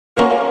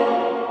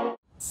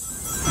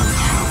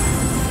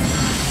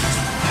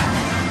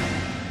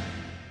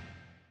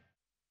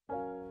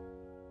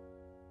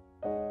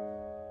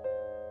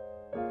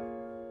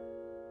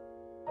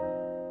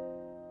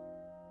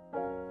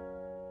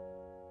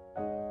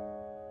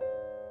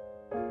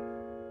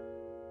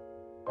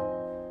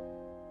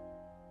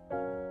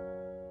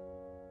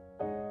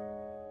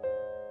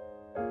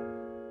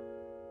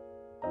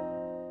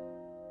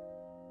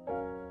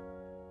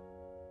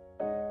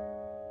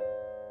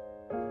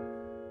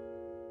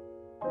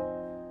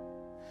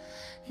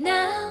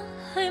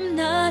I'm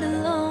not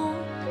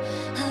alone,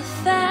 a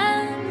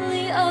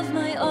family of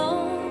my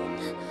own.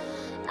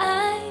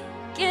 I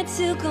get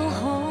to go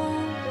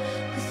home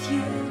with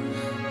you.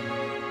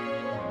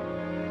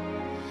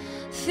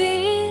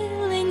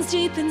 Feelings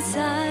deep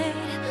inside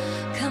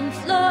come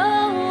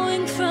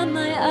flowing from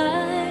my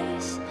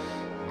eyes.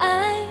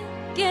 I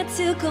get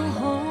to go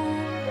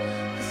home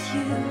with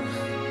you.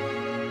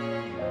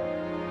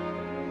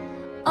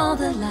 All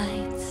the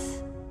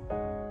lights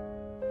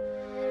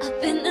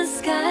up in the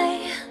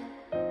sky,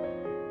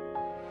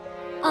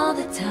 all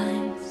the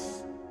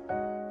times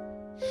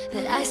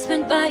that I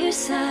spent by your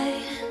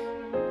side,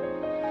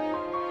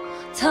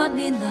 taught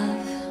me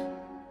love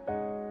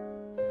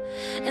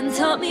and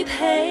taught me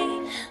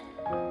pain,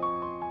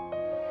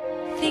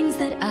 things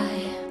that I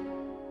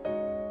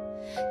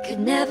could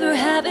never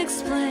have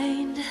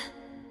explained.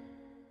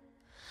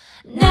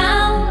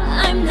 Now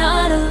I'm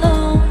not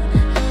alone,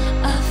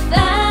 a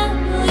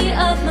family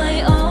of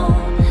my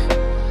own.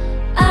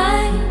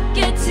 I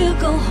get to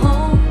go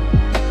home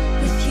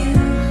with you.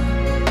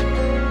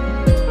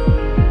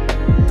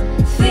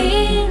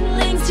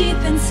 Feelings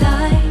deep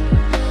inside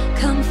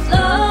come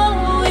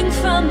flowing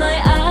from my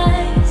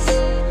eyes.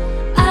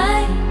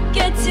 I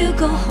get to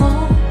go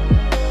home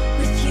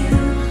with you.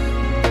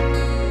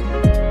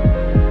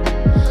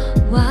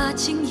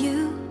 Watching you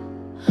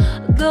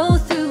go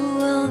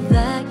through all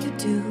that you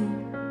do,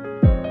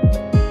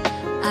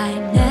 I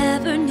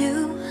never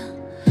knew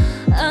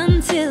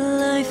until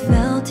I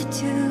felt it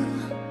too.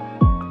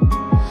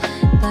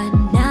 But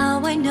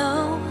now I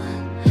know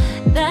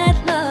that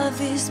love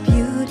is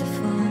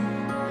beautiful.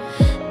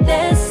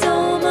 There's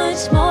so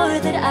much more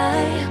that I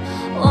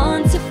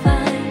want to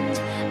find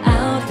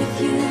out with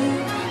you.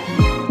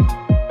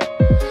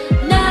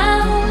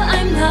 Now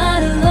I'm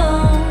not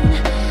alone,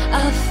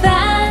 a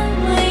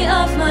family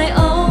of my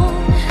own.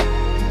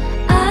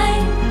 I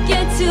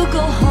get to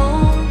go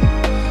home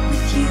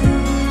with you.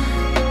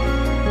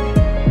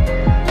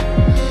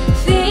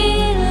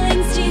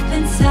 Feelings deep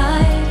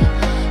inside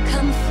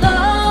come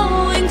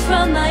flowing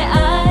from my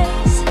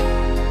eyes.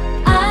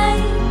 I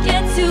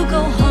get to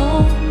go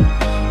home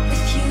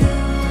with you.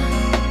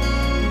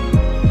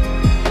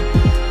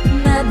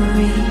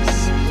 Memories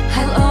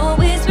I'll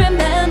always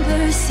remember,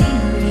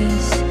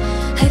 sceneries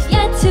I've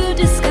yet to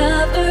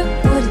discover.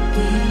 Would it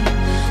be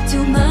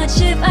too much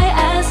if I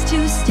asked to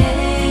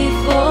stay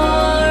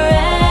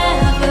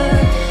forever?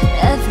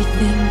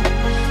 Everything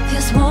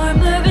feels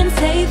warmer and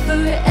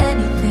safer.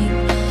 Anything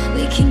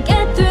we can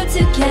get through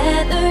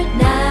together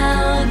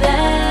now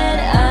that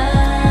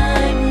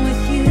I'm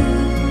with you.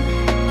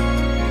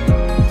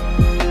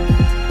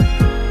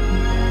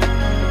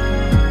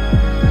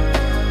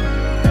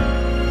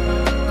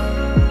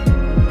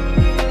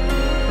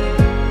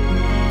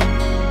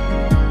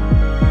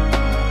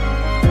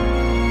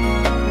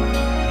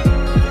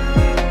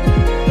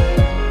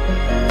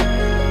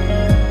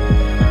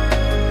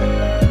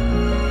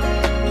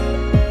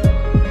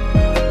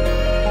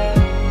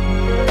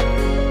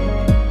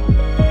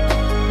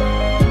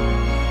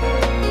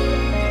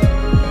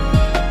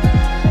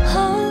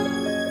 Home,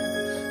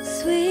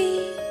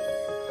 sweet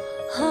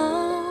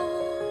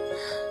home.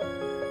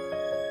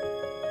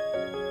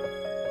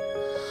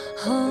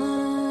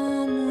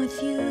 Home with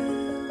you.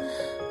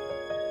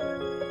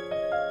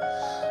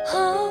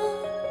 Home,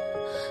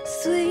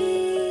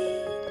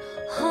 sweet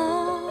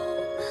home.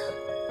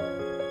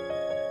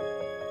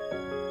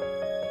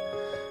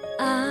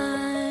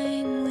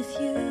 I'm with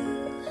you.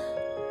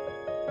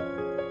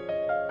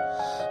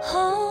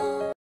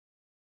 Home.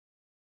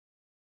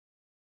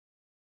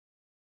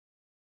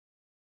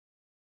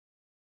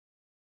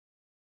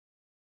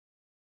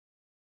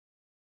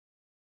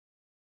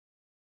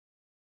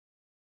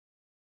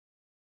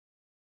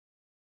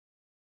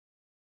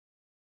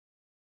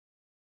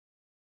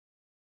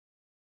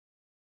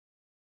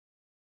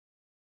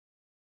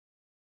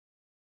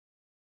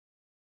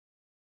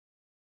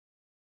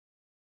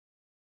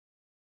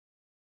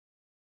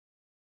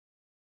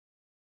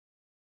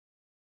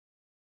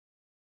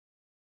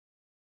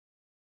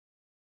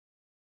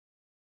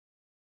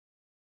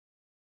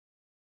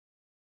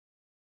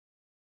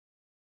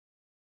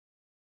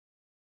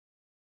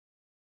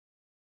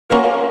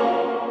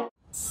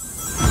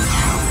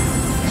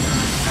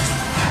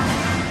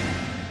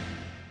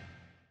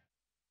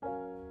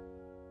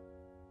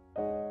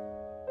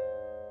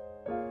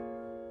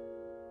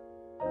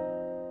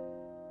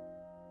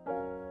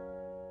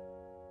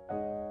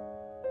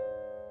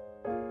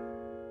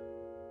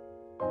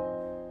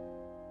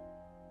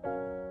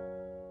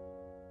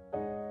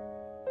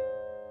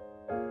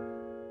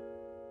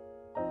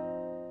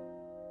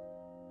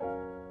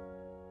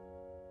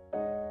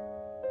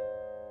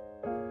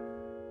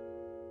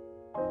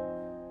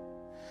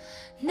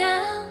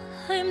 Now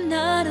I'm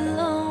not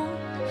alone,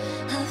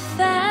 a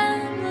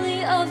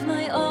family of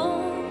my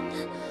own.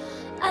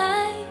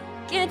 I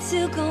get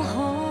to go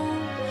home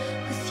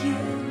with you.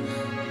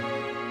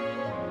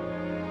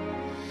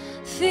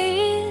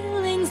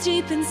 Feelings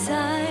deep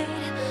inside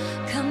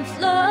come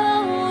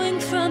flowing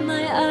from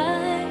my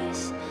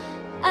eyes.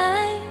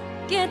 I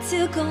get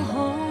to go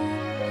home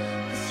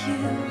with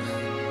you.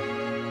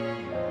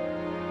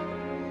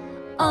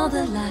 All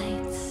the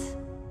lights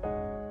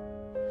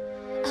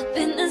up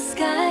in the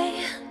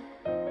sky,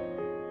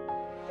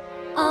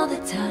 all the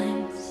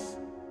times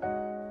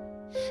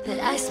that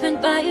I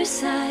spent by your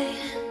side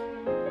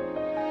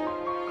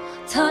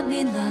taught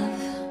me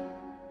love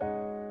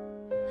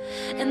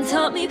and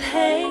taught me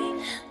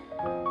pain,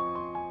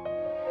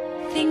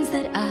 things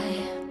that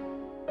I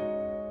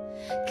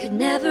could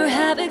never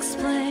have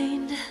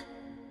explained.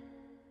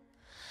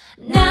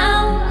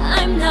 Now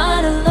I'm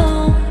not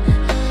alone,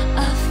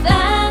 a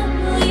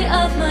family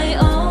of my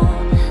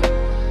own.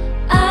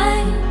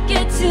 I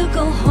get to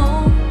go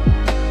home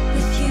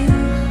with you.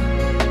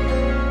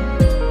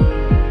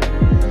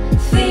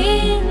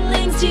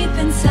 Feelings deep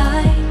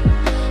inside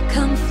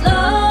come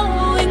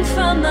flowing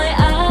from my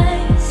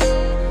eyes.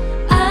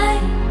 I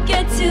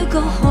get to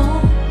go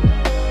home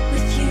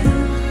with you.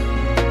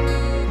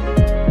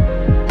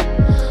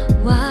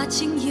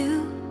 Watching you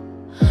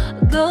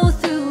go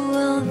through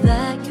all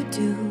that you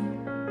do,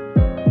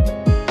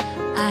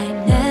 I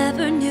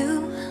never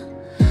knew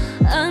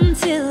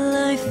until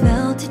I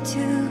felt it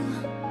too.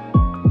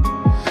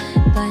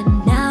 But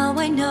now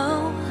I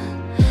know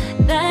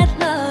that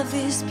love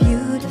is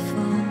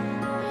beautiful.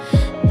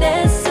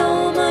 There's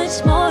so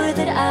much more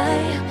that I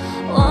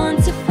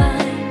want to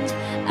find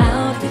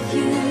out with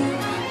you.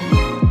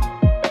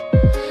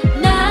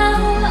 Now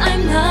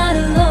I'm not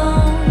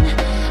alone,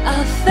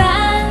 a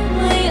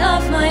family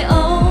of my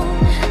own.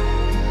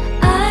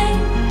 I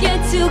get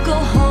to go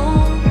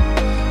home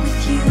with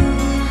you.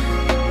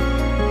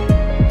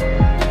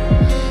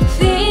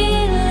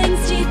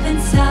 Feelings deep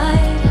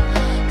inside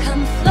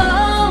come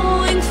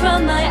flowing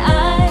from my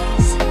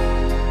eyes.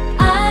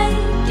 I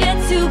get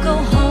to go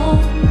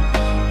home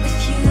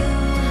with you.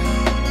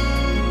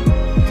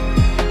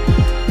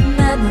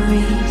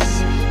 Memories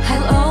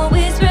I'll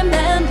always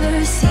remember,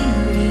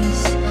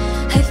 sceneries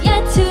I've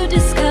yet to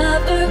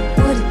discover.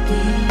 Would it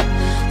be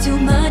too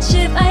much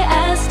if I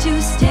asked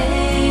to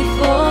stay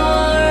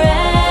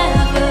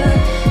forever?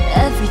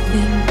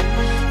 Everything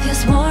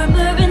feels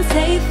warmer and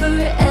safer.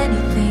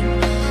 Anything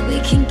we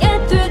can get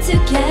through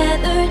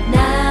together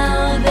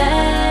now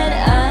that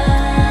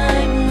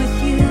I'm with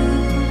you.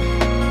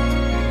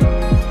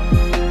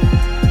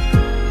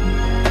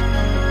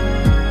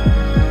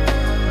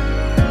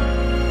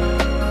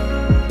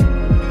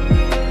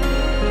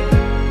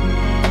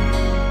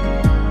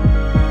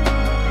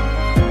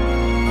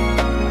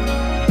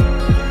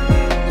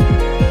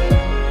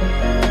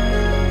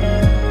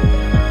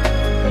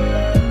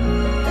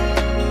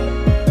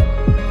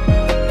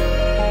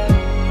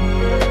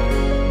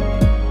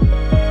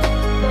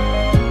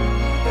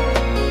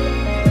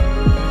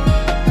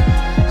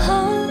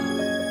 Home,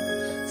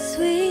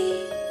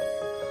 sweet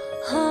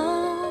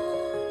home.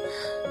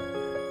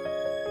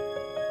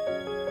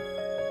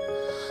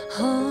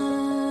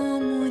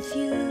 Home with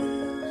you.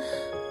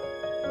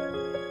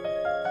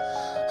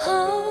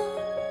 Home,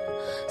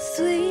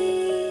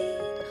 sweet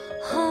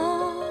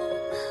home.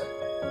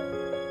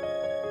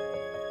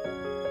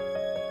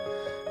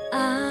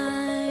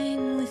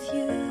 I'm with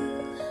you.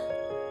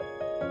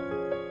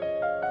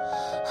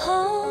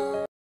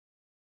 Home.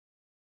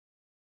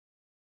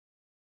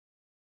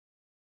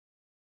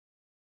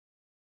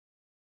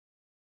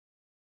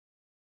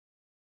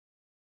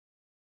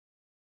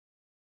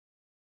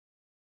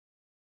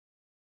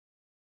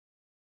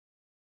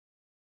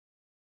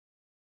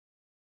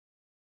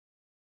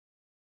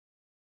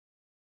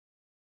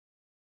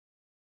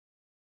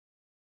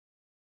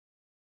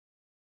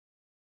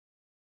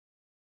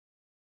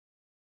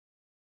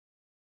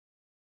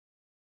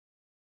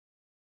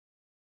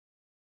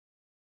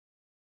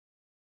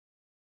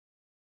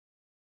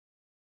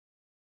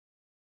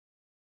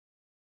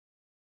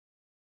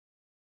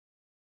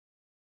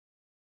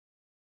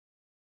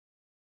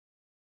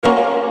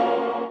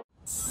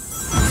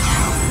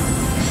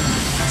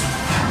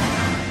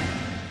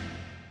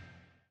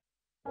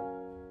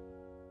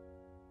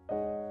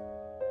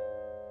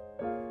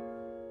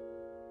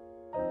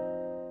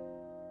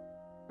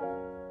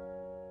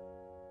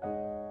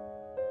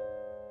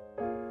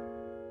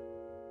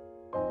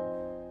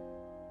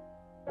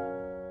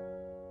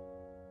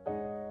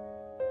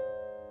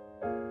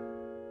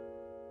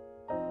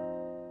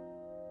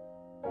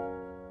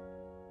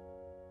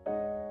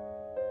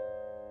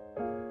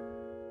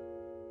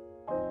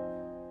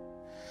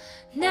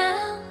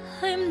 Now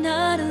I'm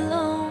not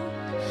alone,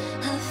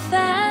 a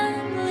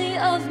family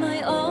of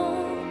my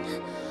own.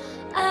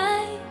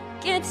 I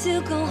get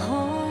to go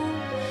home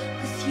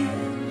with you.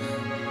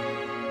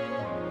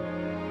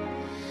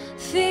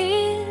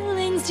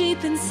 Feelings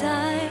deep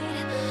inside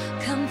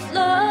come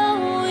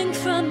flowing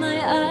from my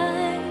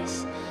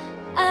eyes.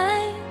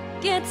 I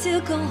get to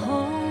go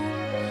home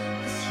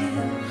with you.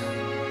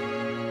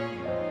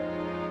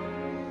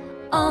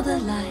 All the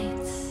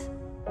lights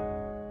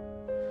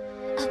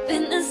up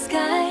in the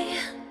sky,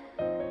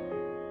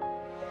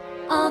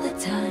 all the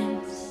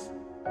times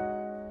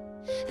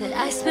that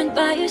I spent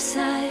by your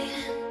side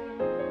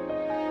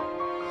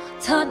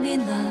taught me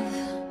love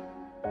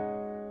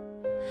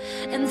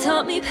and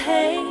taught me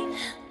pain,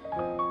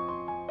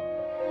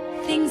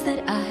 things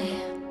that I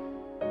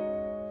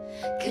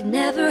could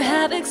never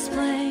have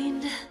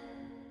explained.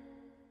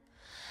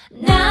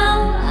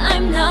 Now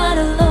I'm not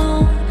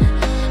alone,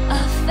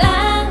 a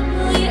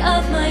family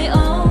of my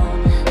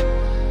own.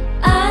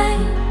 I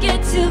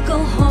get to go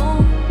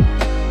home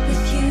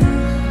with you.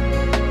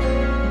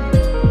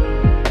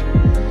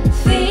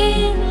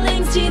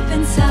 Feelings deep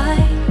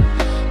inside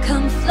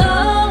come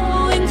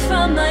flowing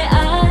from my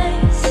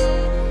eyes.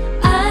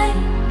 I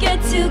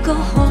get to go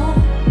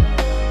home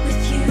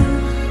with you.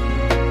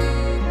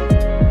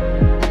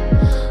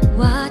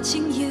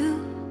 Watching you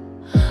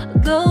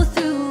go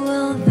through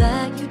all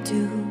that you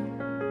do,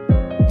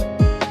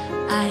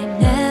 I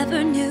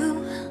never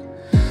knew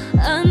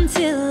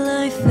until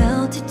I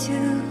felt it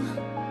too.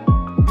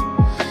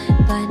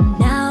 But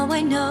now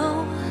I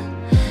know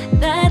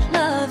that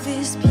love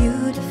is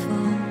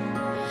beautiful.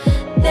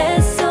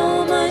 There's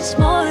so much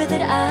more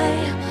that I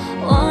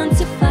want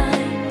to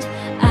find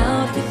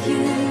out with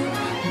you.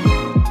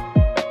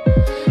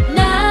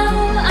 Now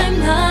I'm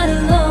not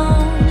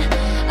alone,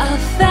 a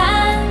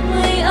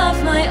family of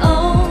my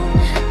own.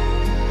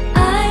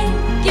 I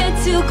get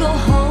to go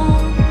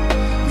home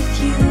with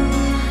you.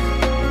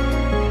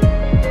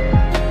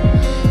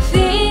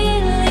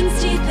 Feelings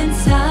deep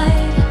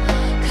inside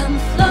come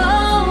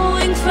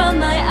flowing from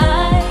my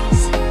eyes.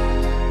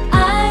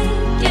 I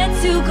get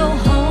to go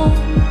home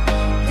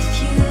with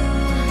you.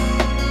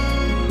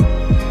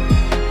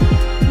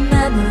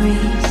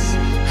 Memories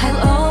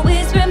I'll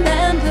always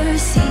remember,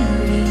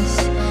 sceneries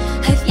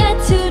I've yet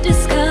to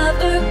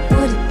discover.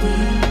 Would it be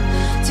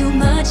too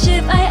much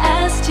if I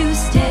asked to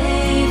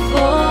stay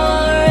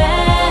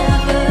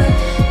forever?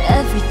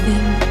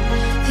 Everything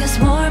feels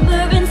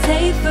warmer and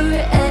safer.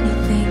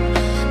 Anything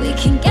we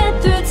can get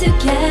through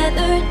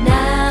together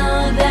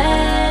now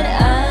that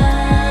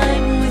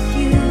I'm with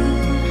you.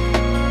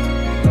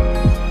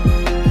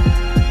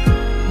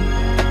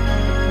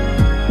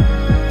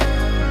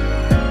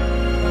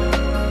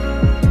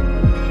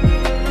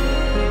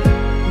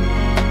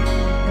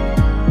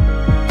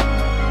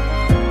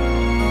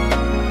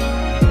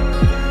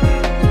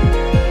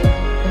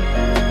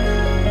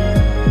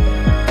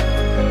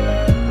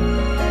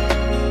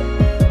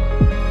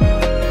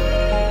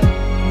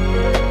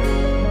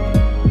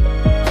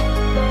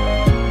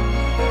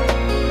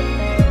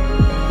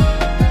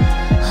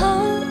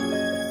 Home,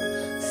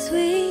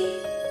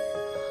 sweet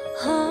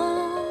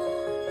home.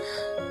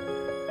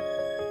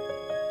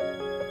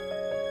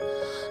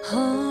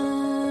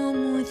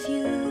 Home with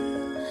you.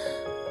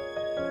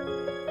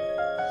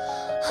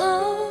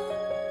 Home,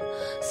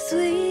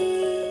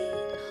 sweet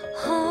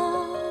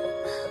home.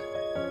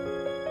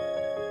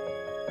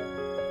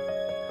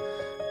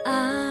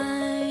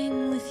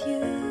 I'm with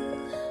you.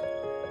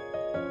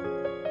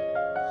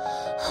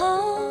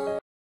 Home.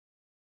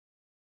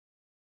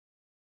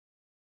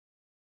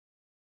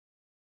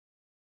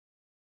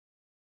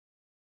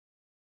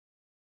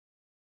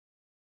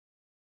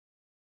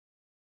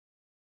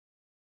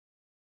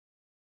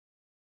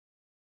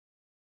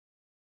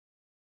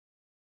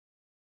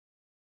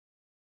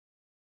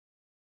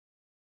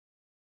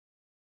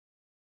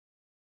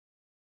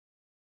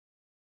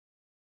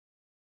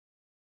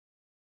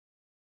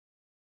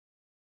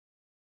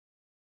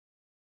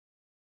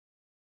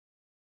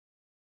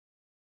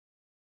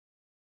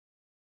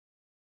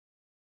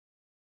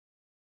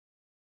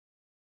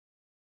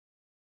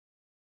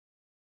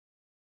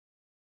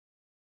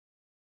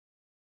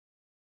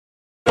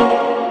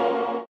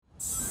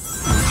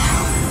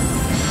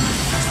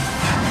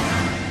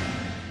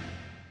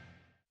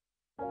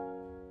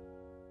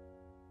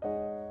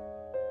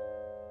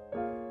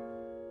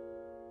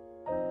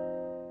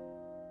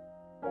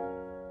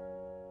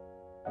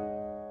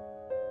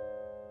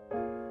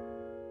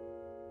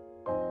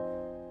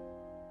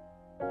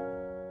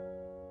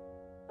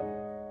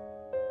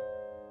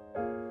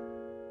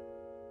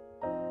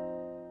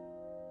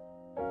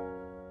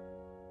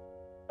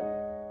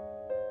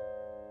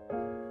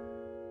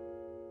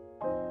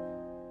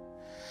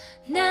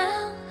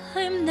 Now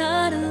I'm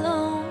not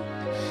alone,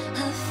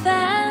 a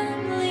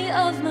family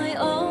of my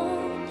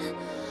own.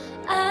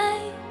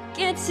 I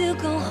get to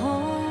go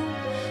home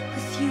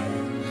with you.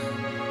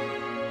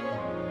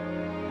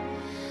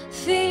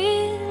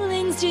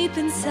 Feelings deep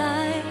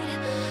inside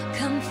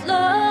come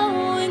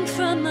flowing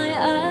from my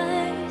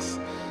eyes.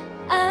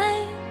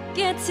 I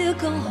get to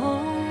go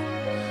home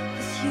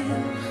with you.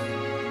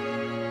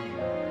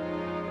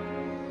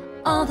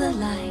 All the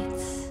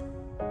lights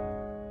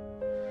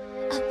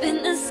up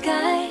in the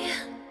sky,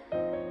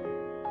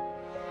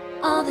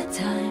 all the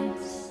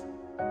times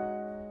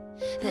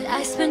that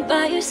I spent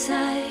by your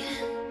side,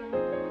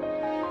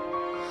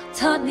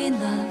 taught me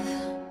love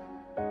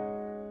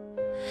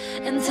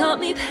and taught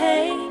me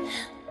pain,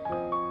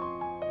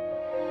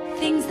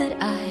 things that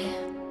I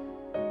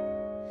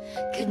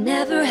could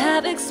never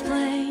have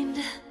explained.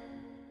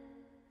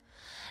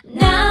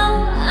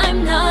 Now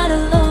I'm not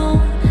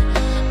alone,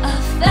 a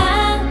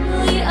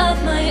family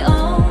of my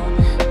own.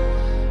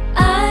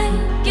 I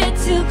get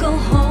to go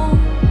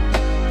home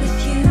with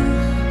you.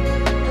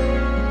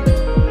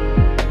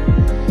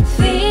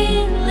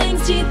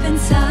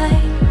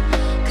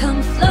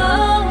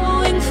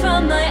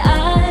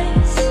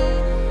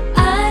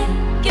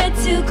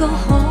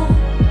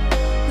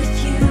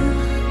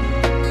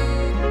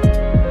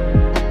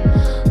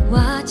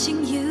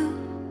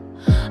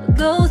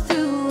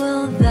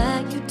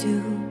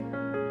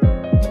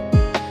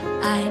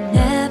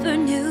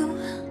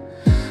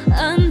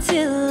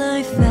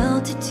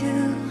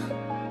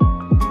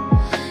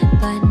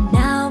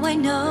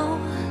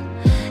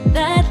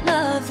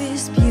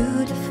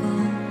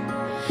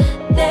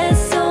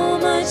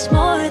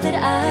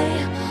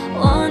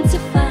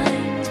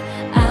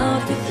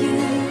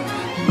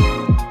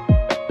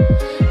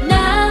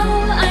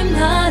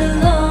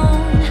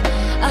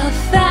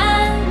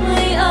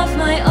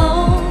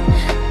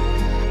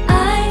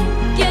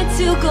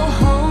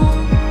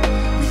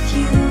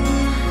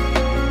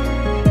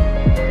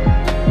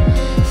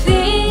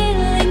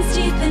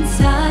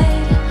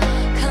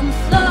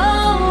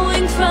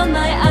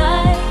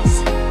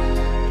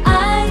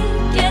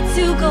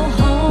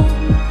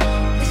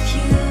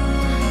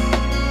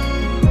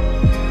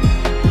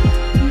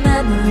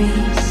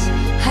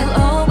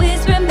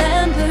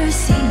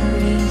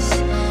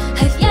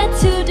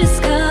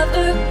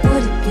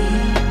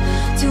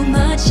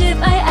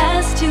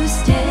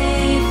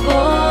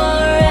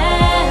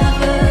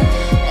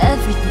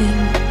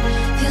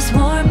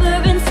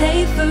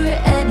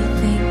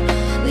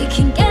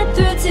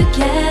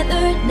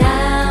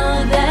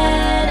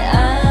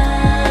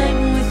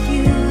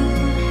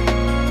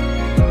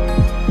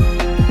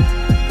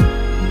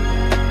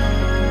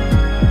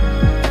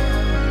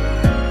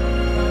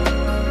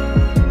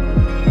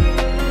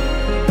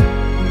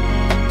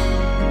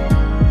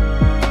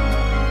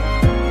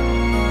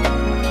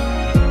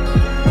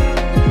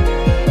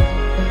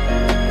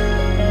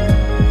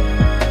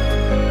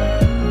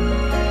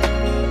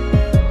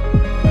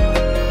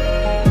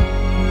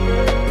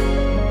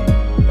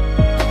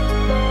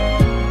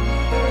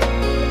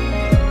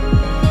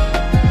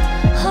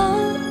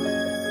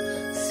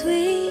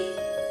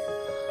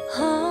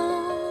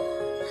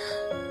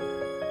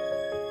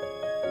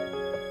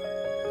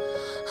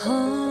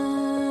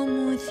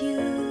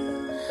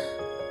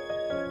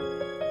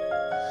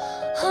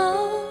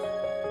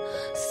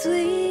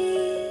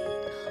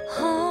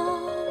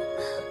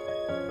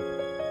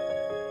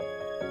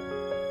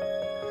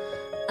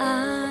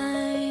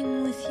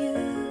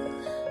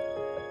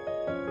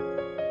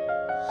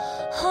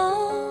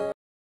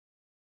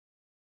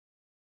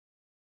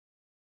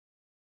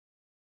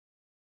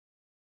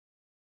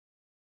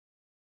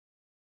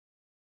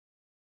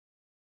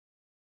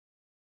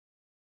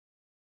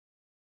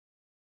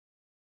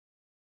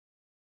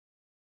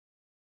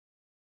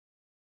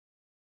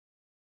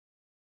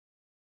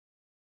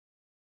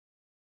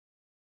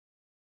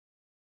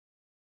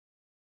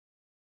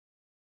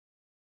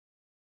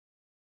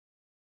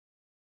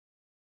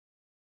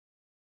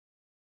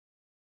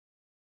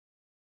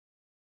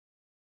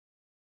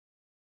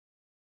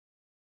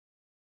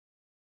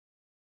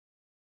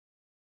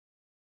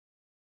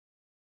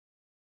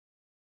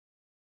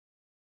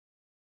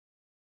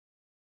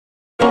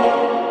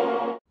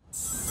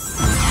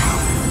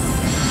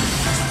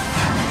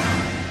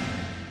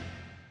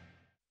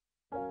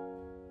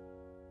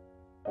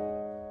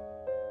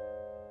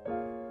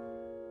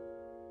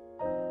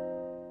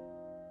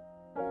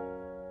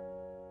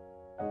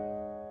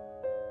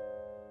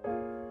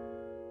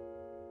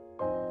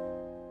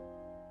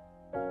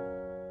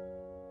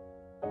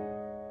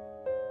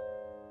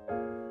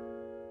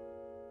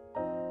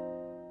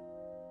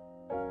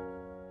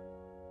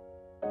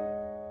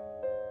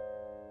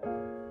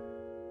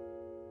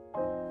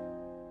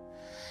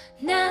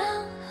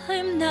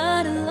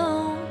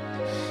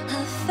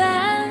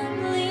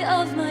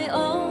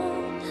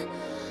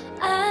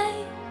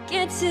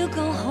 to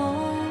go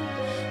home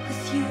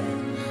with you.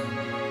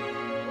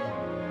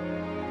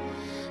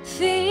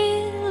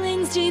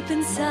 Feelings deep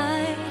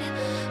inside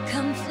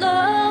come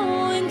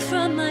flowing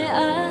from my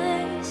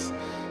eyes.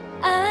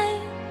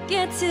 I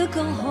get to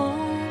go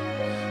home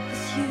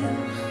with you.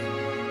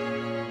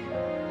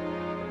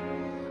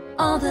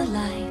 All the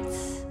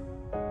lights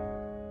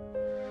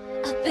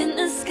up in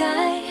the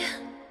sky,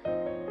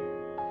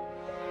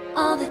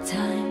 all the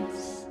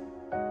times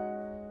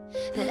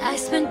that I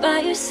spent by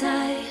your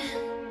side,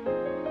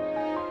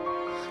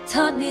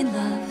 taught me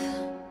love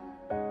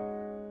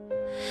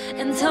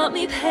and taught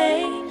me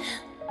pain,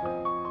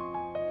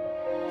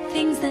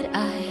 things that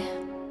I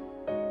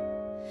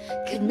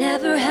could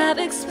never have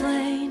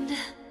explained.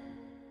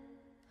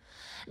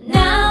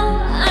 Now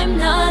I'm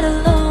not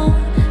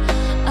alone,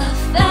 a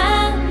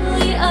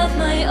family of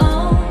my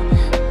own.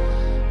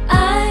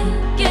 I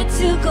get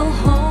to go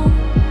home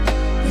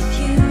with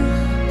you.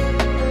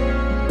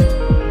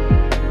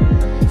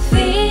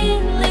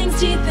 Feelings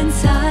deep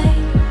inside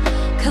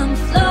come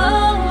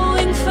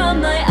flowing from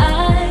my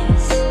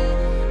eyes.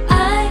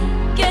 I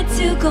get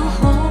to go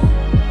home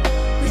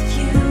with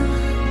you.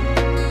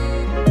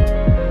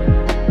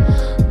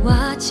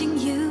 Watching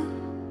you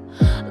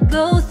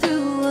go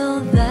through all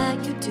that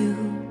you do,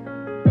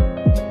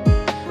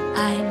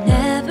 I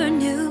never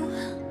knew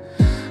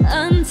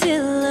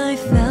until I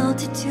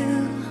felt it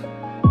too.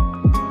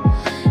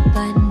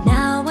 But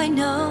now I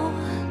know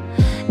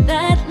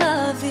that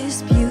love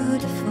is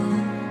beautiful.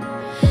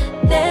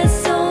 There's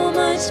so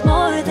much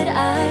more that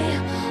I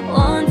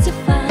want to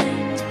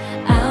find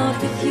out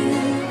with you.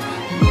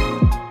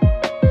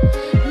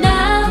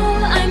 Now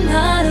I'm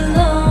not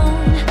alone,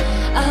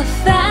 a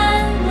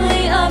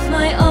family of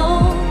my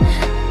own.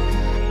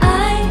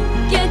 I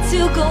get to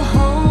go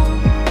home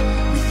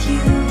with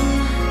you.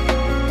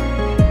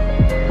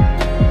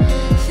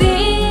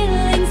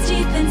 Feelings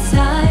deep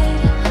inside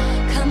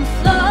come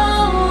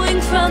flowing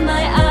from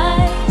my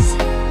eyes.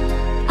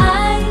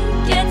 I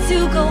get to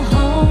go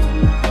home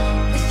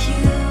with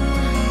you.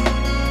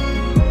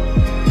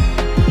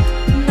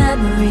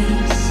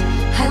 Memories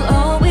I'll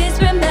always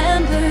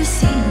remember,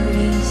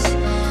 series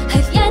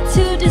I've yet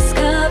to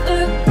discover.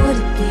 Would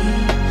it be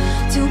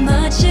too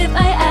much if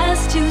I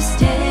asked to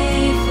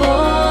stay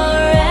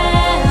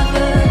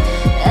forever?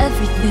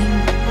 Everything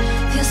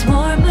feels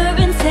warmer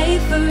and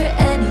safer.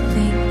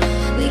 Anything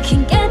we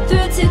can get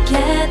through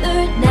together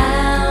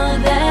now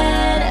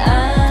that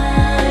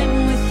I'm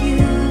with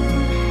you.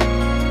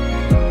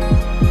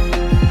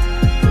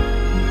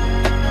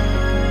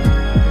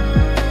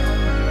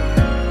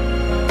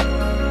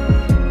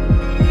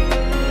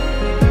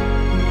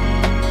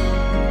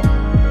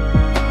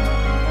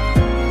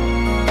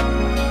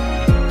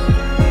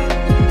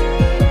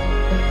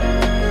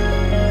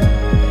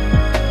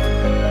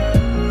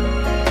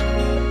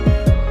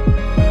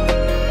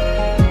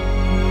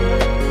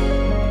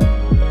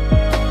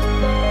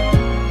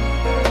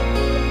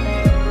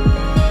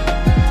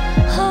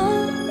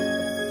 Home,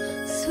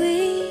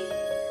 sweet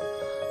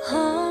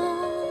home.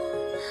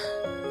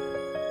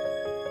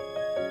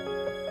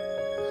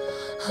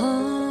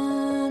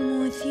 Home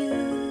with you.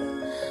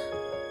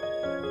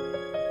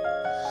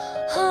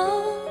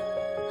 Home,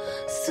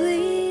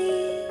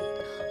 sweet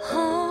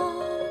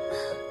home.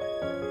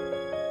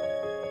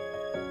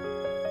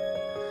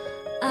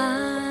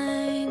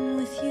 I'm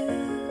with you.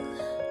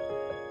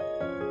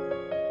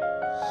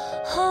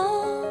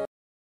 Home.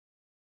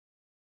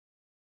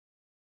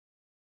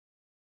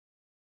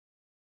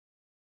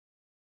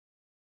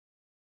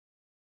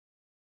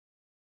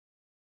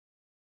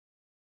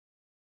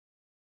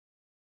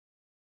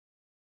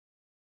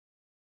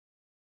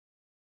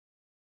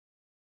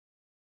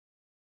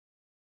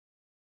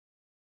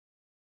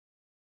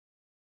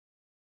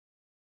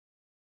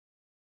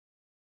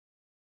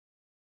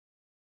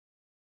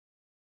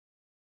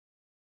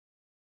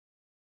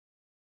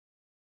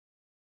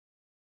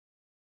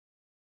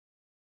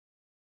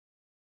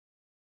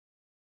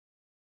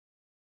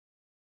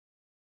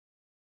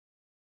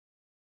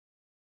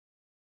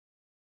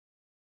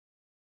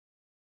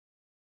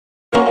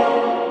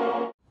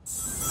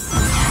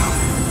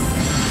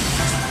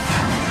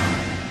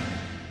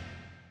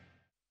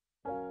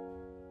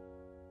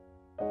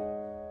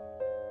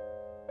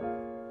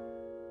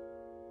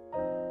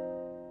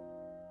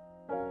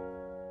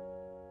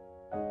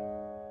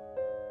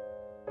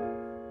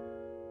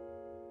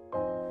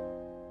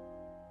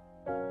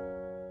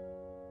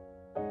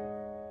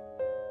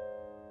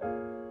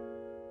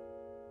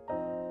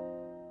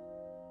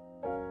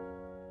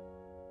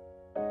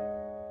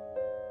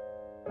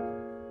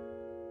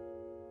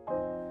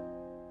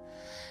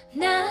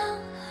 Now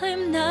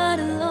I'm not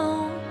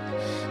alone,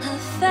 a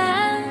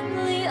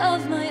family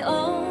of my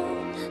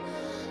own.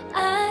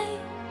 I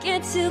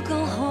get to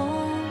go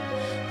home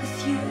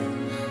with you.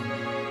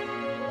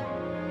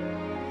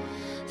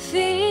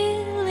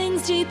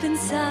 Feelings deep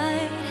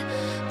inside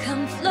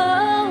come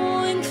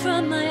flowing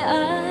from my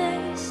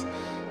eyes.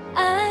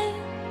 I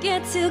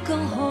get to go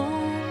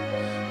home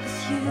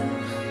with you.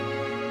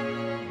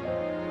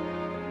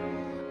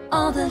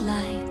 All the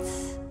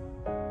lights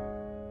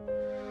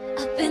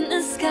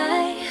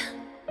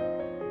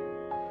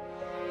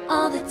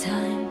the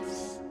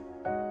times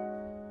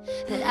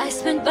that I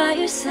spent by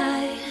your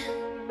side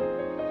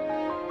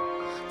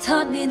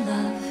taught me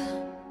love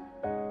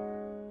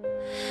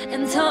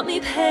and taught me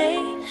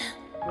pain,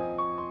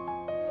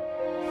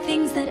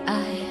 things that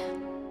I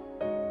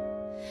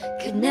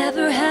could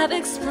never have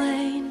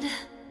explained.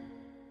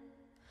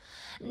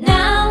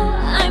 Now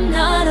I'm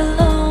not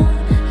alone,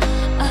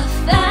 a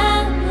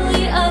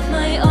family of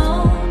my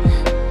own.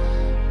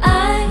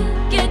 I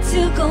get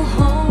to go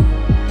home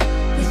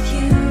with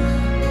you.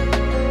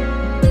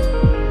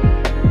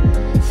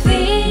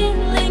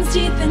 Feelings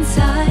deep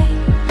inside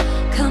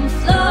come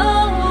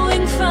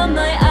flowing from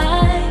my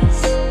eyes.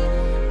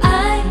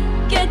 I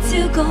get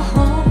to go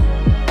home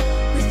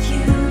with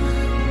you.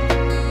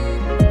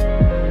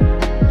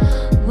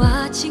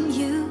 Watching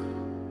you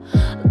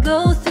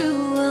go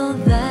through all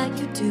that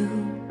you do,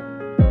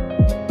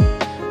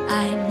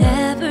 I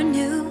never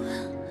knew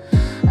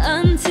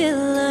until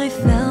I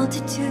felt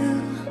it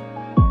too.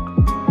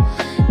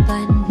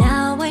 But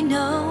now I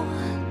know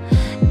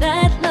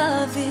that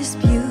love is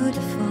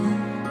beautiful.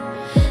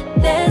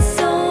 There's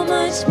so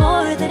much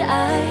more that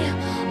I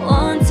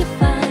want to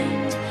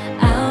find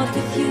out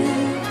with you.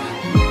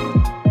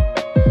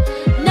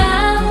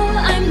 Now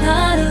I'm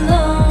not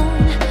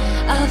alone,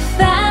 a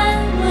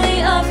family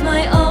of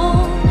my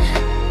own.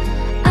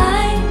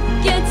 I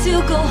get to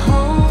go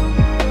home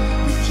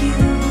with you.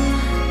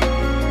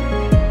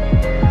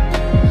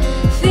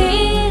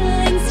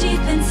 Feelings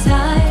deep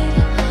inside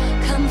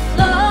come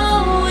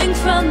flowing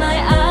from my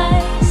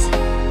eyes.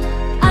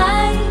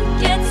 I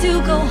get to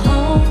go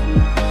home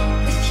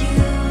with you.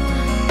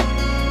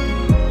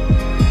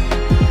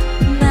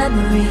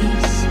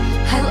 Memories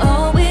I'll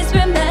always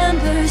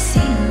remember,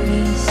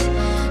 sceneries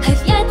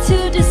I've yet to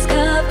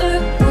discover.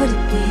 Would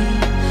it be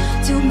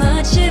too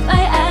much if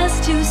I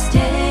asked to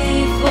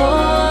stay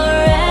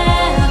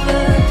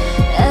forever?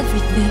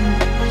 Everything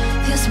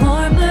feels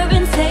warmer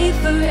and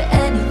safer.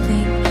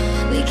 Anything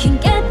we can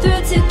get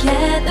through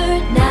together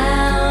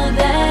now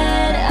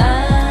that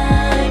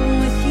I'm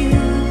with you.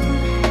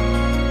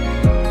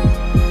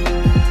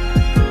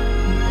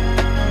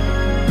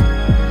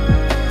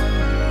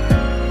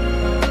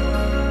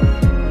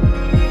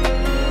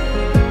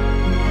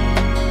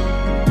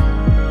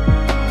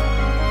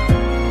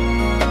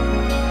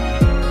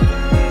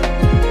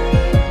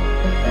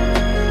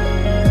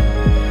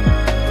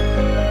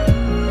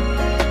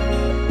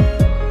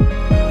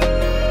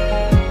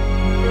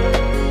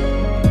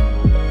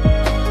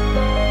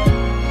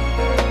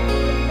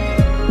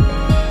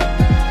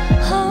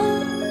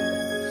 Home,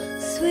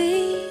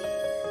 sweet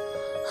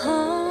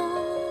home.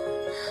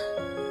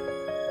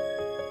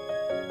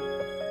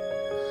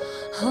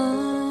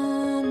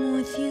 Home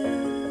with you.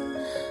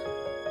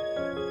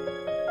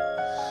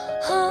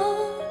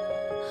 Home,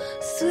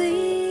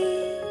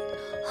 sweet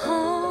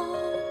home.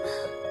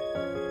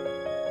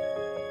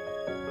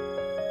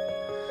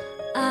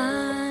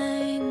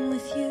 I'm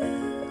with you.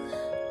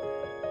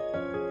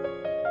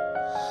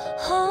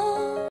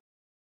 Home.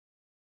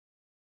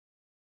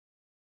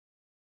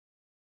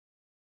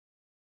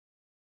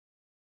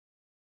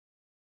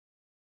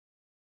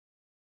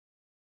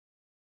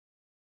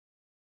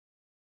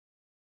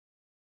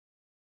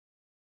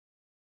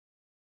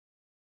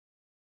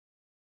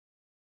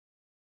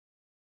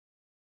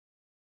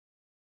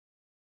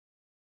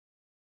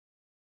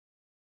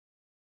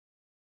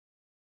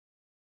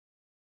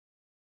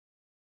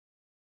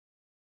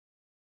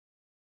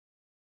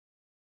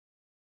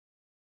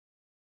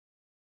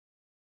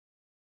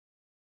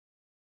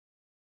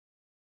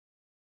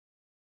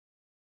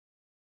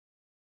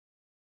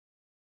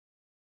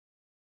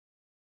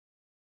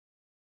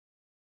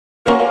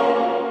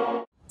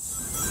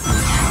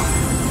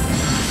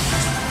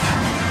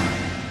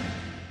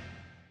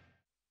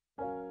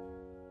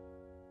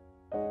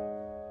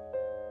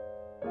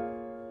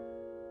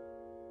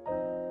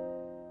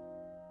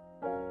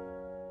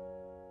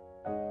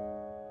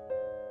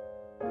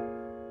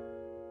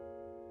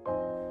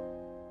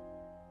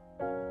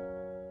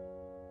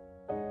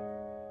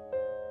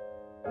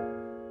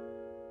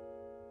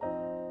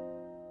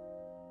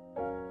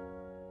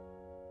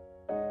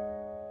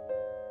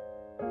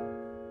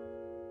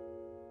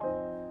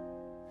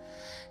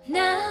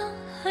 Now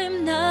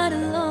I'm not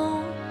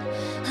alone,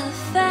 a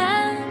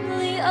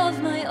family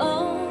of my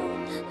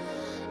own.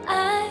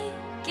 I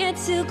get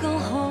to go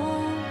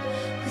home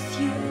with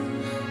you.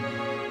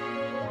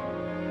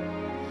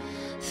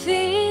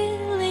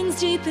 Feelings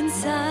deep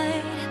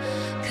inside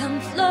come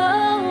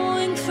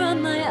flowing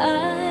from my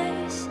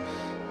eyes.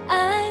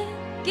 I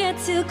get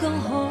to go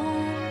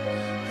home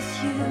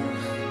with you.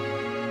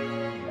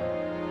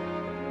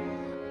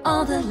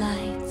 All the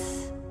lights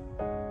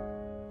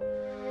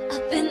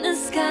up in the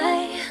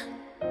sky,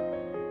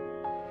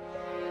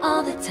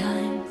 all the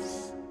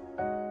times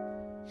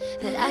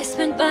that I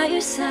spent by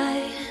your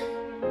side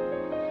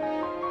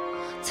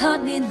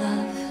taught me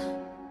love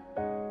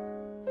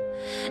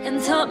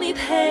and taught me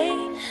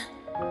pain,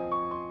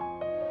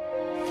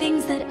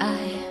 things that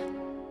I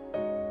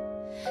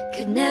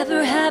could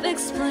never have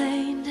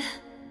explained.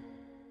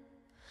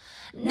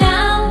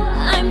 Now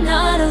I'm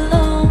not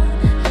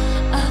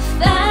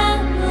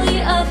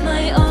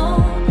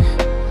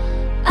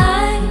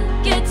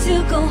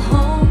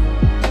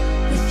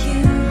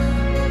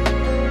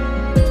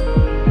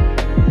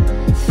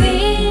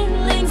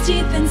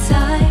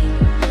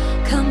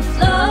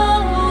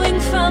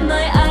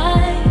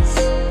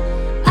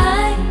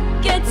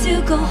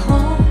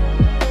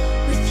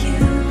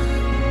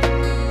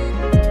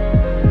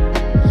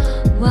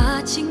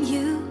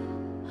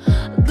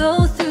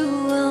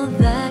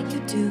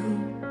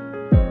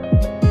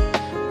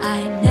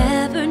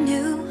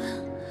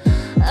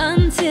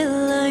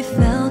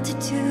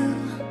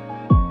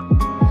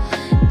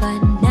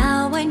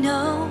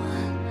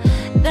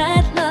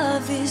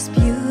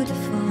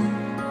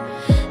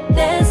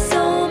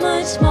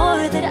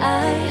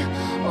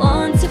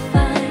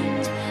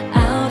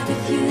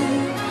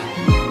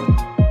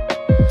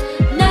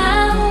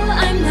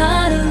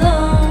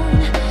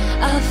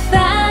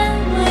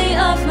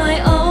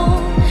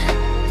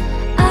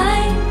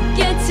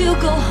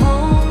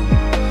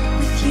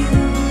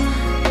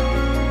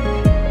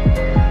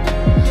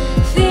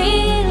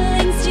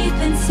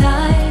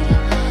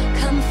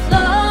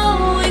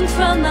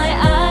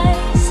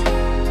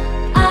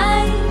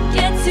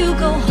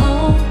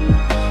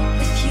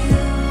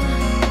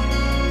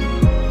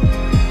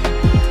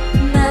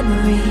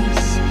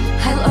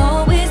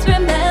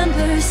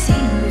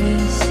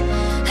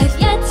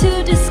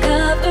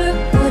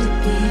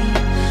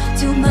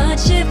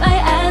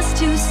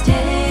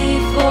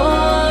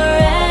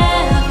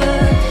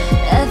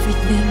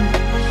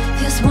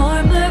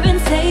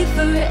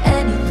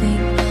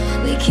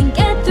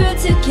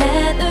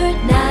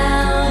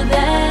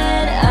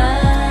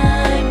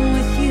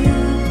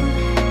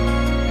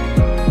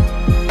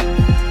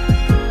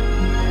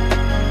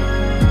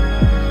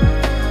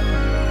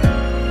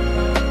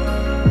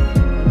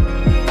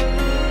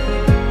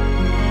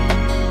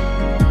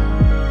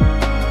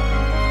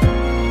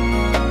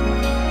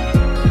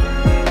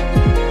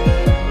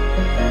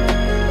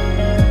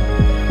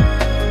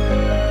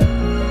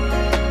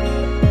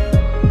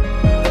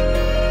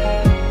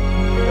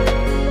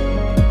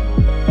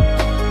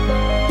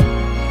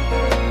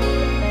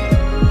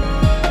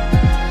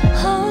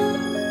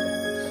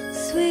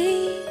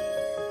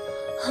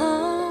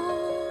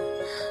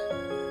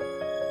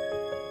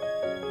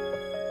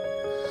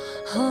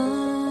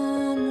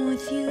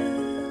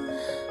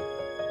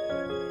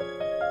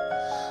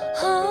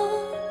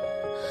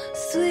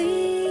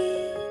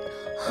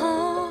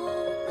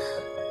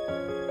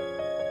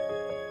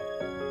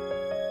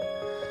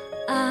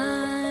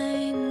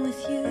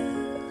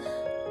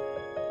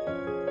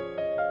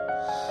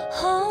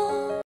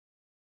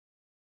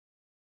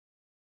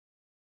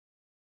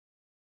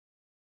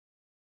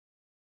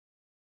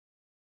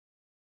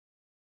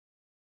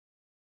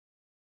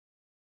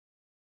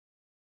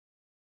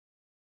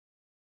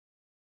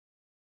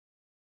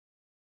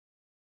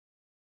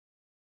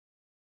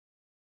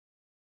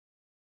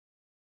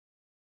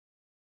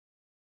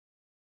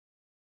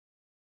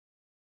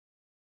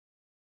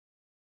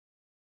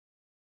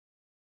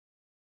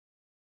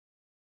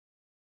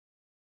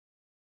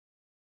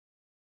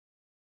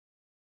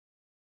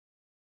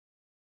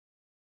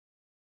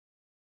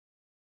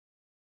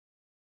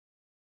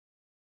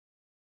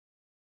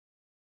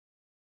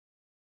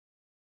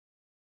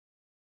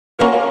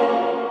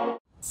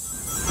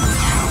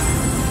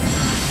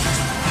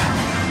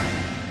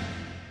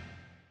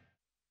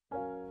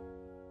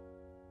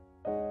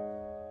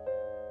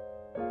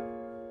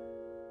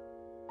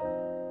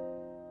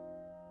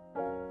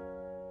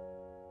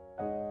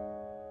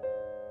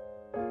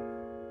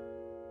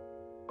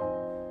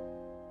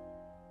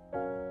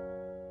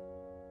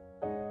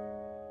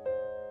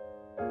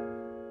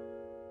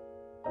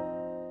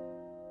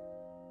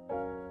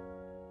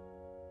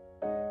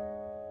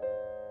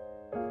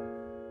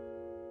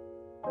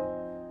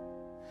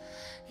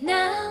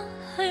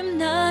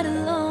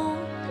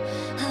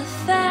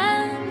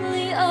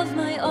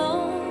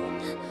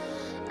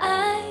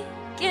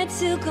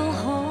to go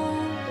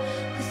home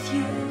with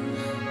you.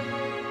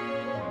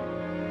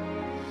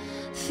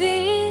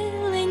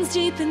 Feelings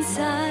deep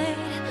inside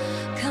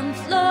come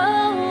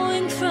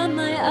flowing from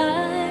my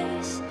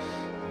eyes.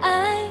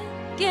 I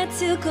get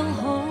to go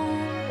home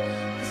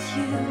with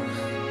you.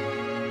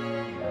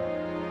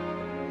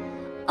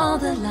 All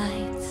the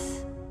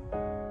lights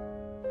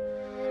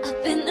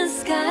up in the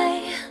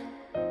sky,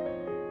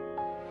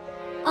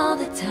 all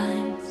the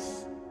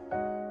times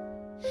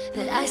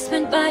that I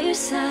spent by your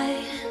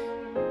side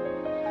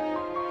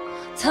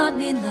taught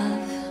me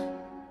love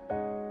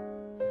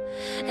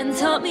and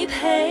taught me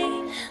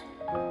pain,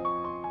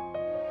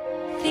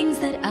 things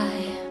that I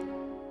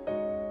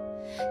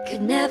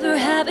could never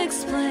have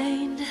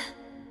explained.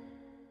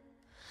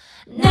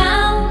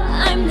 Now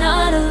I'm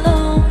not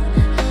alone,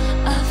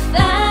 a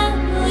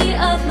family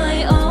of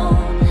my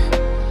own.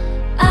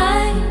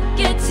 I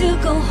get to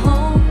go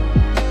home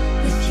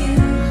with you.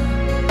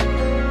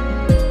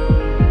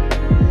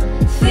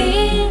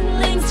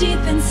 Feelings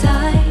deep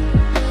inside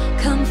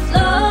come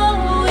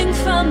flowing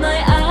from my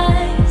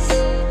eyes.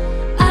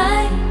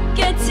 I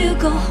get to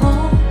go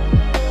home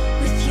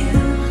with you.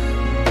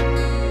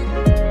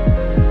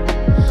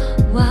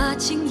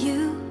 Watching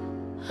you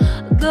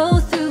go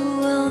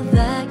through all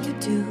that you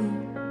do,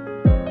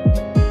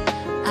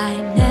 I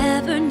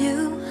never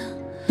knew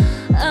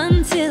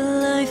until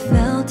I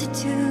felt it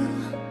too.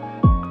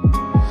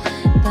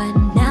 But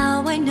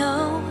now I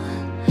know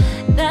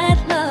that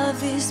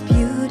love is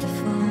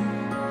beautiful.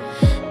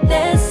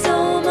 There's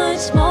so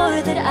much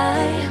more that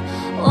I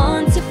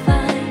want to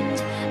find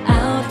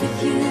out with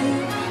you.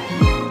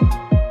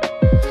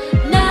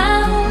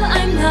 Now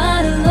I'm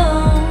not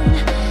alone,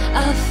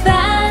 a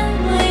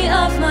family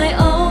of my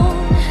own.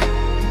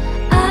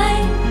 I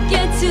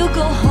get to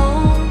go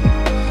home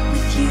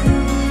with you.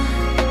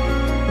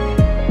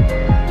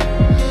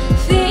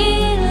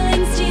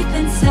 Feelings deep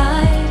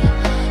inside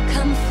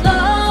come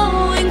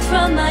flowing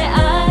from my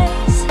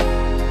eyes.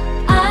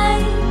 I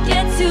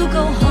get to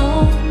go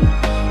home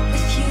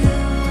with you.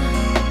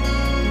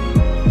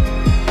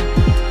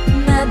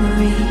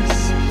 Memories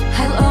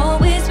I'll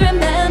always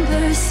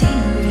remember,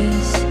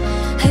 series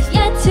I've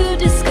yet to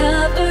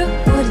discover.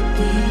 Would it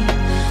be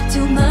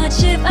too much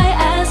if I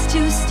asked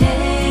to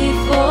stay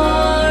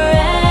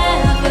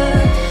forever?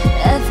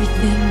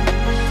 Everything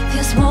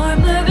feels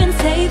warmer and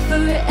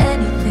safer.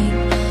 Anything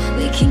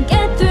we can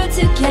get through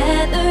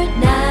together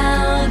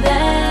now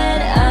that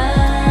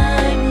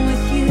I'm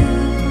with you.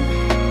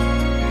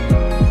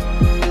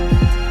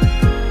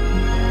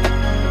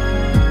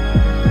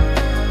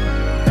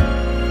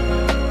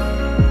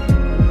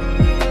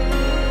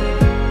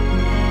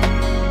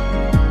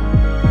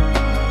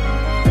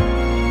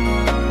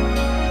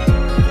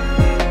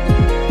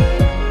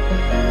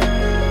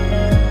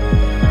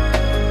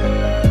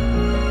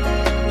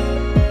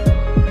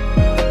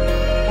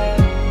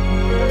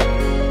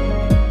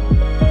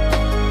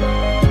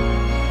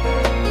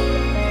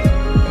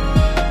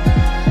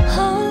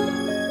 Home,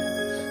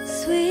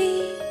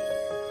 sweet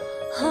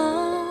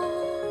home.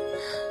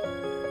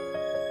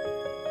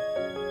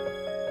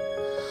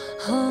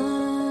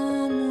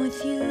 Home with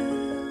you.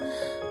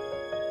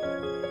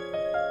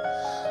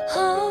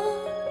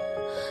 Home,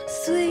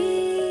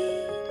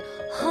 sweet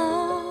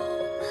home.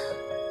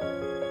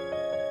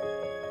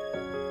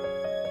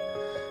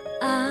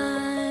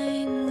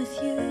 I'm with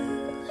you.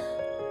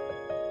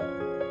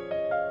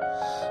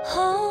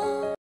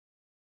 Home.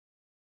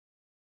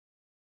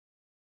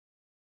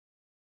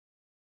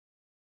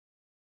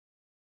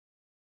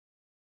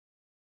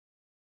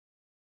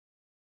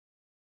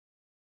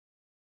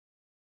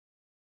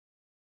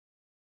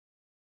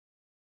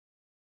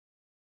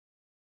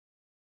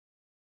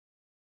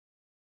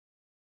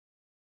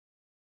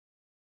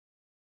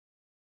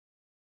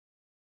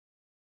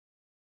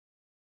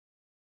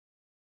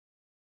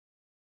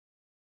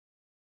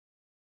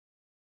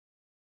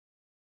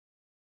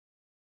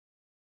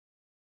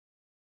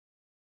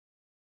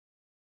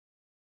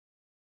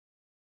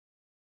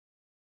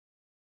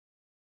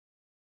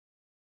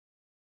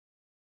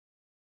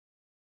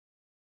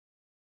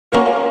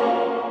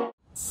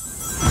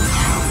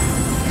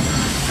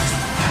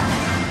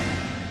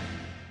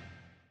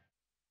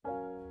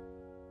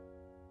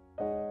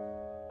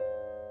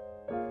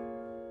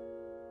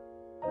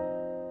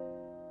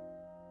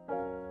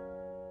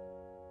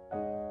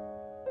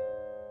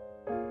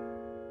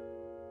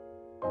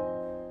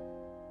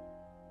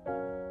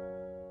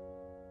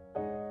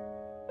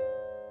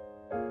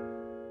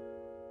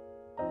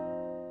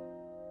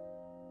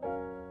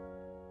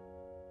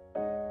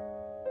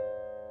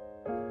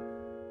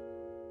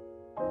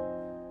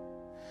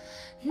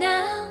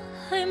 Now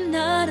I'm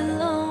not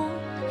alone,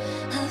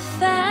 a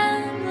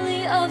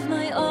family of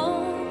my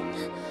own.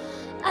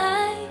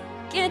 I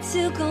get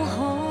to go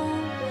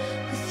home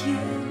with you.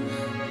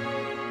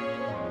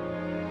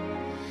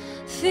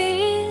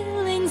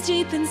 Feelings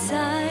deep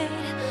inside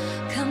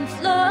come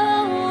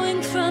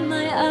flowing from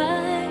my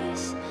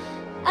eyes.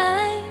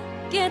 I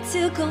get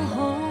to go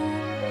home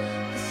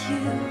with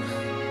you.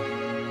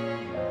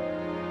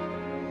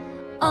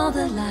 All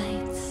the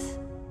lights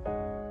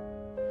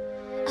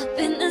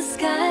in the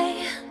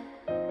sky.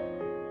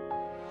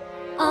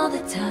 All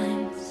the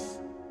times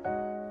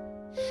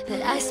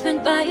that I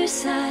spent by your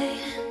side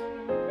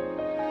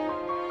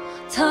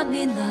taught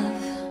me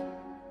love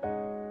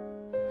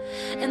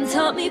and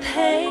taught me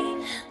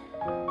pain,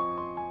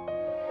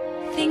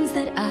 things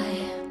that I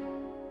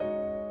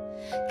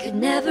could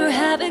never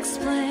have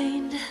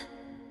explained.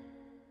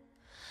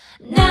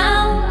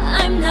 Now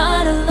I'm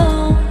not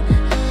alone,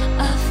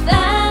 a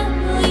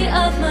family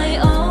of my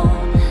own.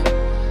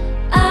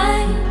 I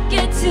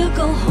get to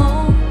go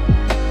home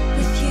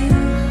with you.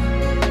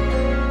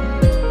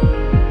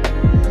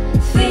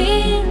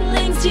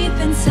 Feelings deep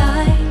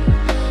inside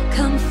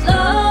come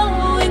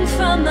flowing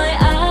from my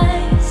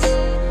eyes.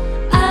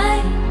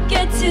 I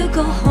get to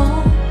go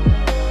home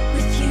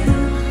with you.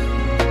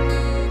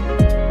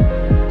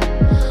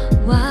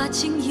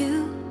 Watching you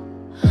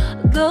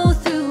go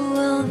through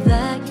all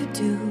that you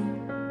do,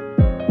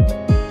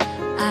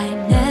 I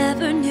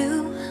never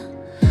knew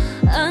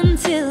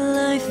until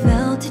I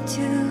felt it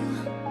too.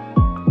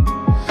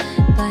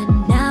 But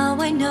now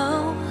I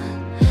know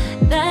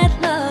that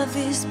love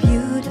is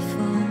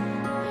beautiful.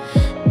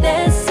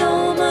 There's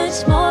so much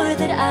more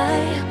that I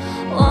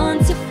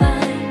want to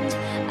find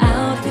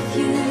out with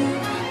you.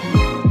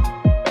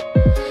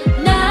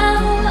 Now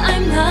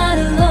I'm not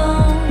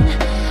alone,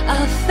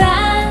 a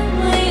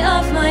family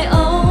of my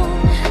own.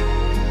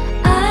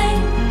 I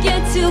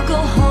get to go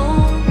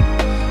home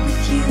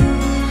with you.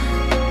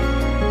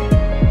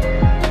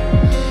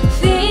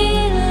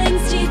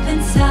 Feelings deep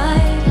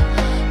inside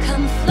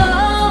come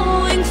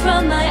flowing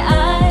from my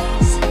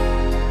eyes.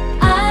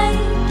 I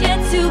get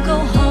to go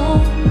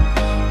home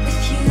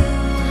with you.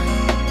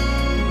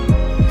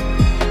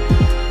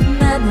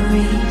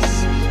 Memories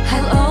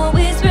I'll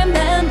always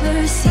remember,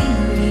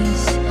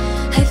 sceneries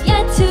I've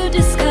yet to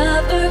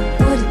discover.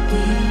 Would it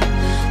be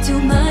too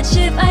much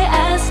if I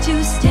asked to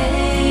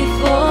stay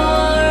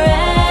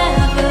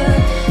forever?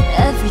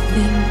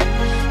 Everything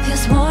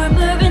feels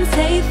warmer and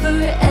safer.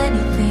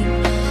 Anything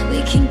we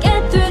can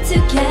get through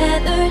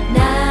together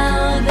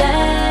now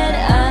that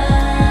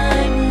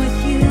I'm with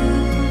you.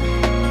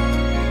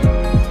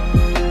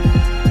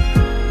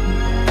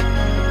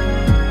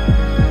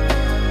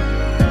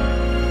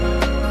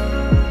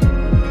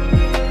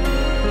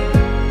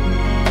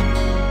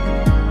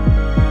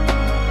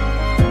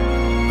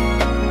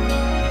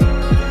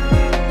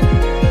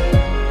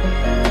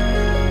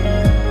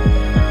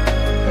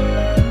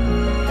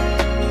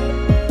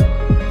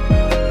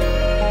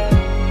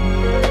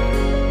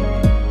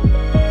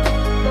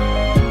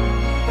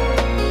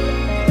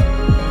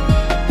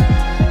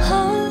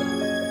 Home,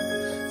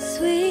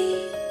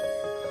 sweet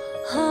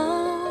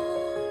home.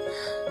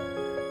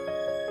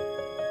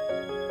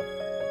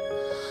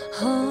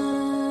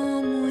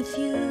 Home with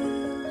you.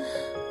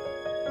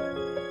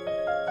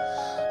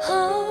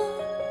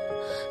 Home,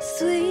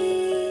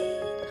 sweet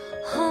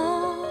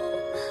home.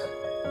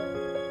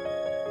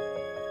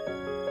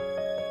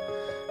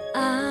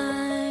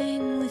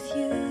 I'm with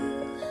you.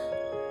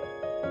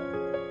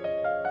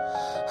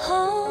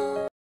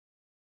 Home.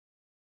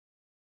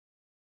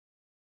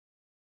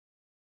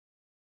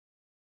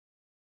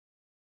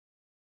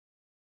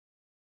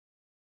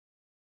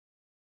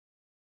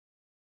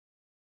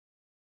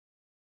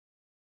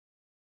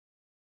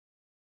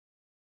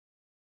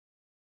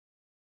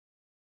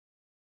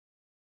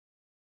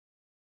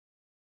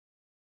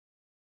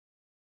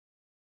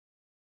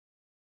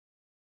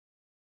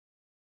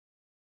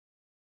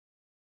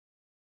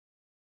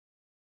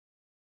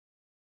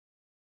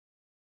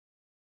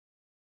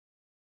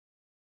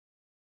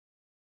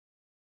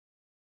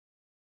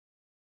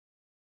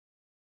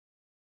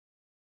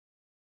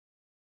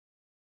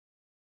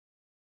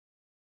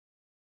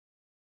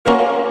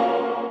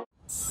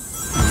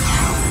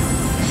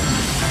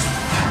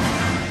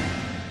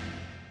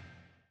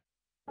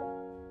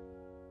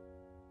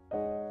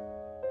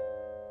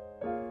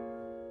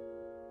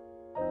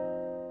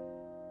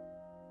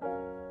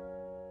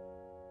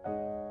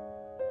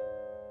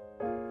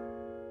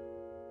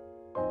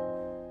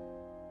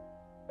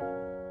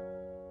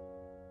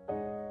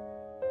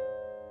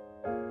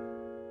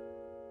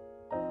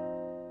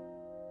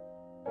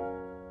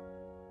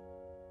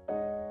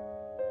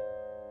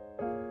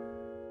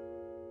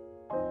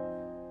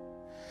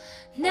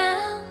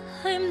 Now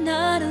I'm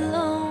not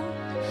alone,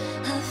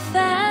 a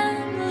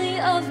family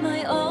of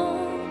my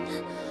own.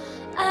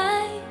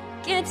 I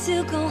get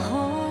to go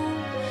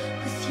home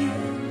with you.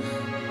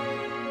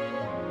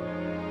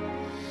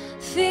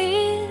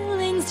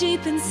 Feelings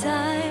deep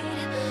inside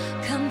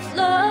come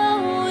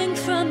flowing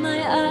from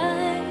my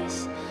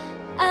eyes.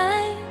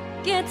 I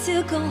get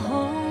to go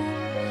home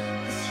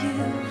with you.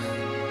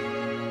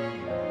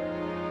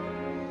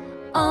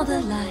 All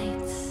the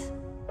lights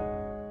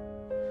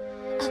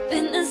up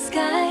in the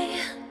sky,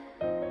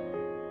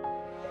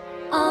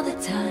 all the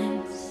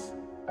times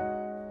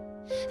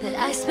that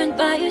I spent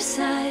by your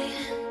side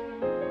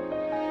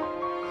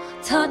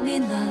taught me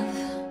love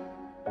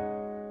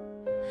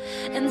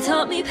and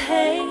taught me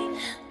pain,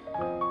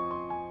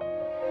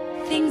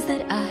 things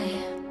that I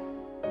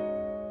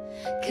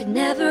could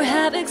never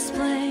have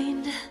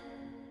explained.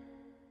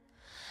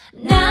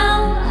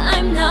 Now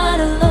I'm not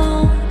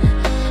alone,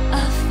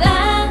 a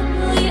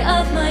family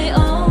of my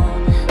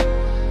own.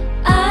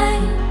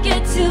 I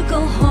get to go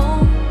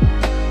home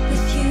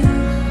with you.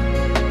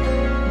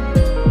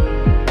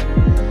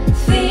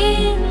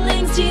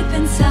 Feelings deep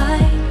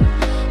inside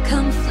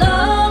come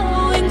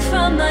flowing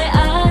from my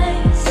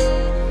eyes.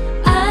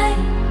 I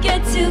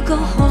get to go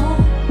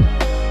home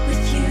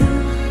with you.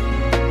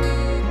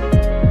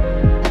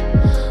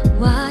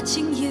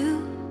 Watching you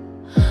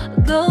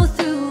go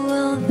through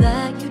all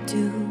that you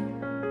do,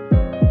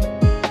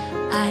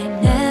 I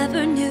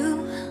never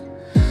knew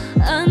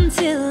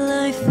until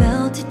I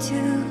felt it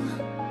too.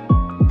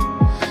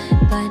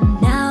 But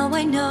now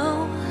I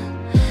know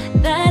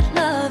that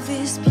love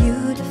is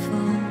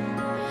beautiful.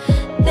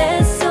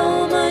 There's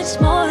so much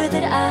more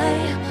that I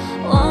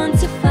want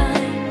to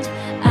find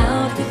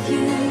out with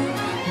you.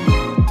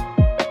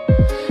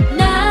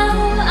 Now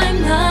I'm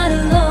not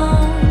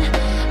alone,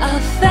 a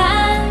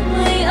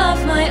family of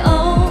my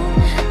own.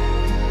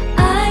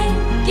 I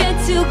get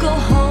to go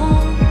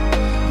home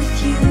with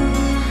you.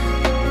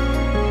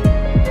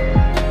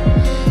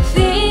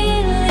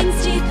 Feelings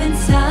deep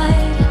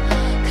inside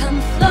come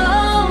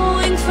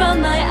flowing from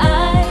my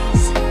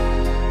eyes.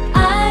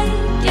 I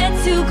get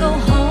to go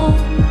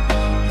home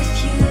with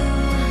you.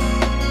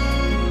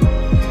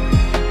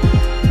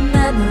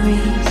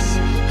 Memories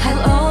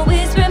I'll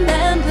always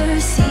remember,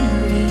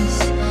 sceneries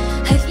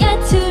I've yet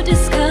to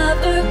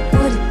discover.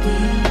 Would it be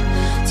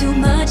too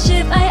much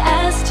if I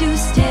asked to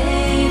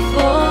stay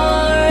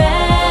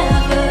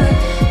forever?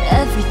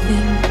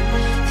 Everything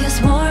feels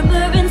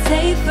warmer and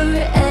safer.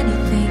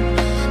 Anything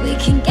we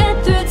can get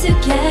through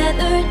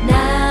together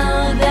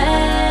now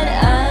that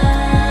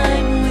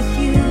I'm with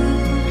you.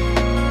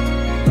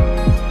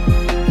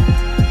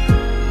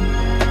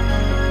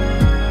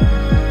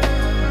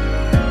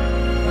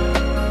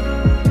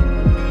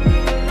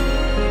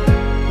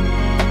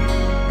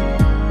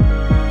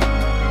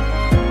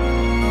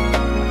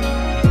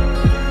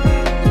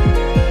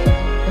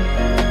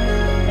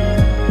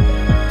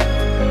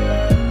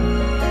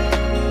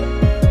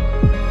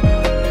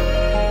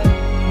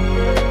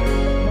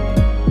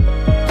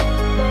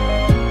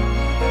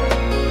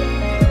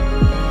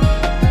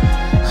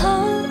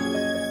 Home,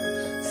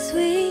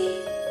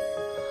 sweet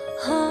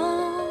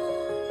home.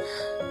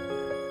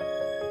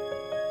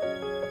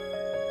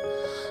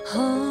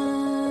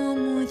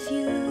 Home with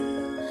you.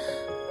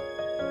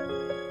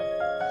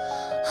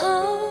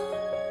 Home,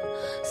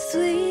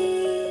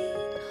 sweet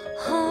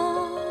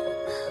home.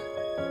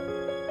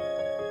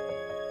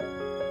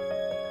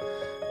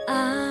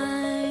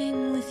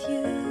 I'm with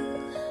you.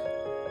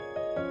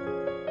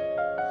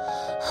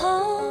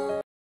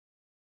 Home.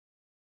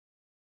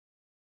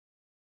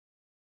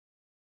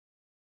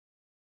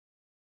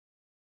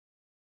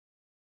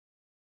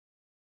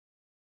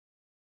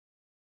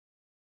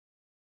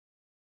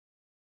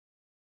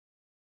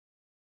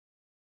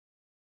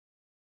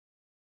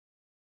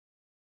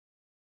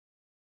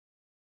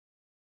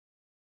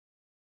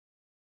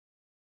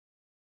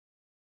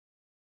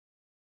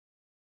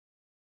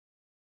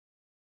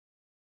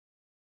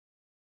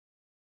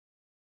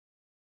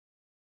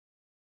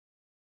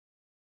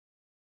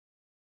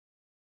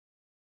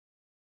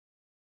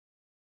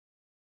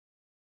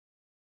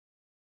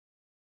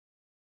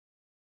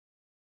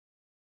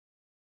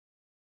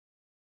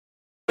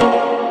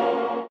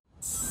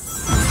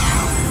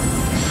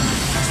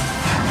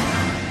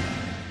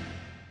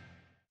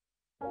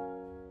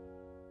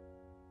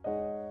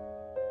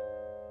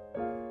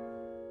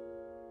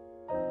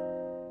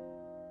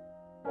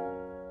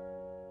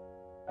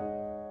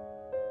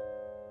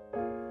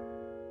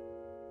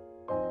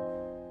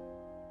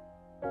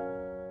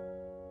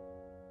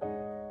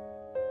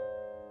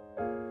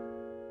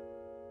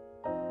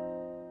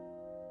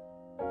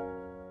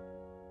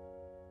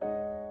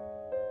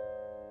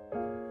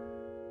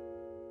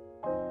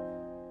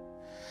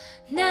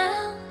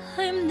 Now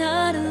I'm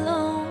not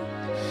alone,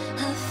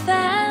 a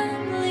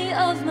family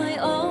of my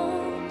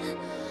own.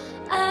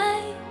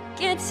 I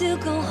get to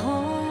go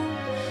home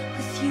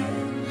with you.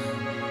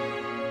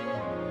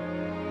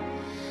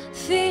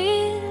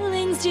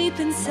 Feelings deep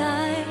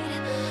inside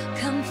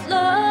come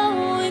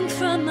flowing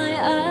from my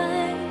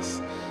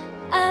eyes.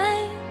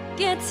 I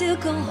get to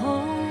go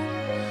home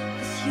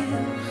with you.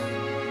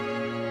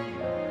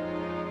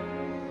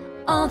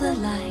 All the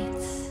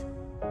lights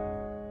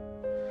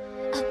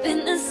up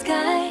in the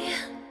sky,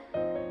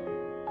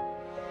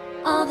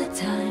 all the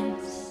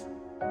times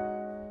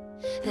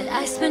that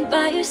I spent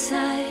by your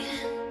side,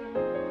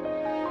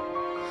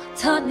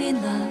 taught me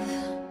love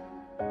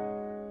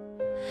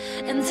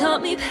and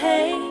taught me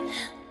pain,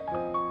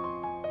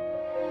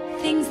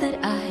 things that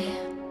I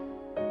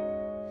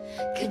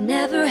could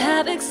never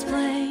have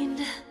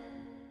explained.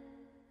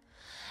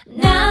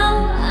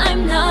 Now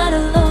I'm not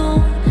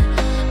alone,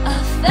 a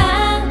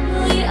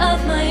family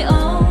of my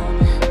own.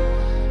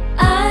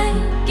 I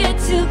get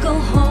to go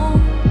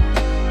home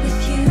with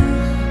you.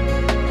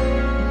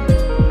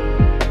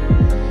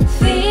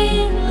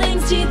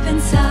 Feelings deep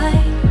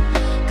inside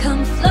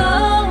come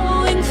flow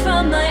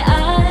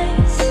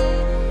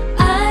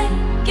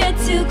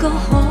go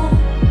home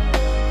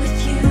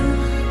with you.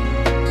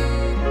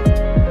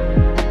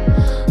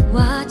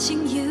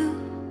 Watching you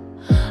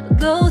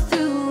go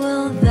through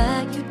all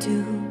that you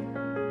do,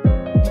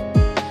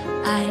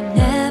 I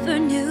never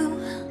knew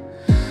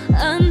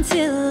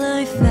until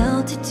I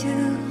felt it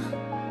too.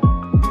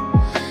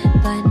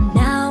 But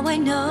now I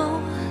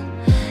know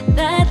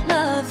that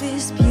love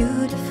is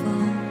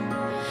beautiful.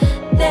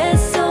 There's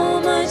so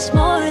much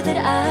more that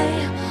I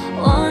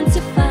want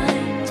to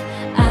find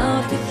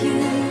out with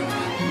you.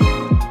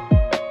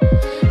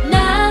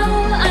 Now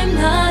I'm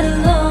not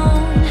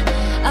alone,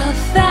 a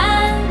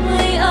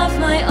family of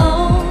my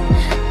own.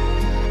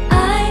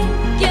 I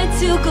get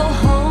to go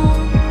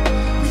home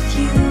with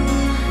you.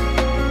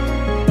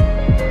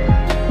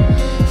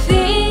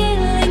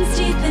 Feelings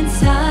deep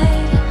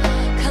inside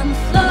come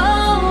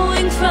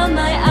flowing from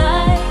my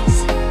eyes.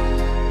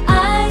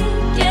 I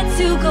get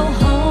to go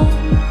home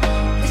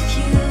with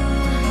you.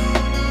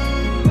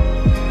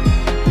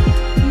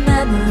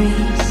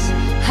 Memories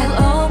I'll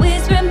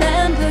always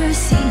remember,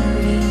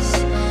 series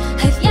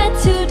I've yet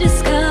to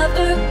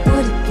discover.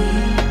 Would it be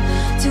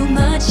too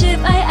much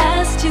if I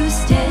asked to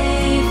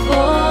stay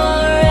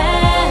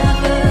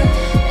forever?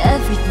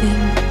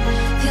 Everything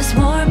feels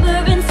warmer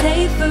and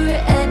safer.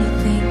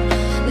 Anything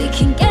we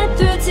can get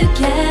through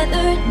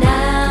together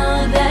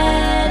now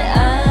that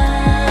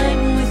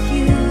I'm with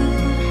you.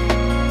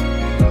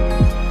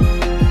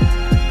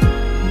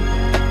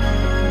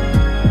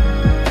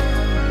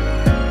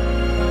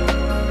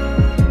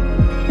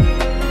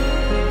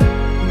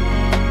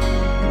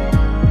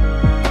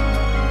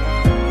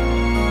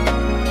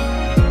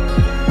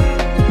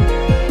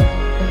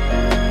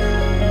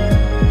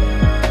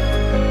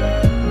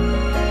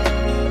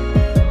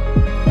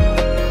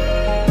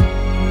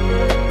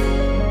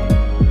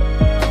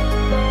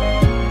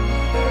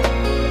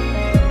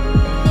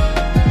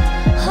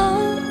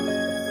 Home,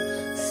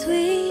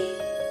 sweet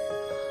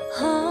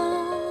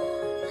home.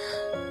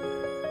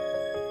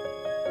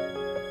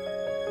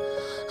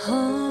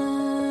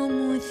 Home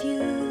with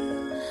you.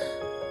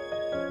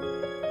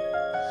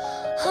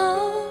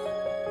 Home,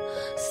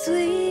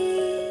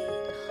 sweet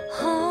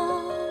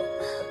home.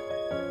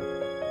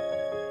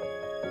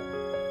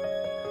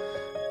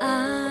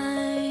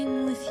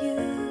 I'm with you.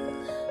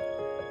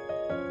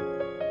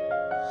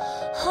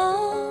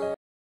 Home.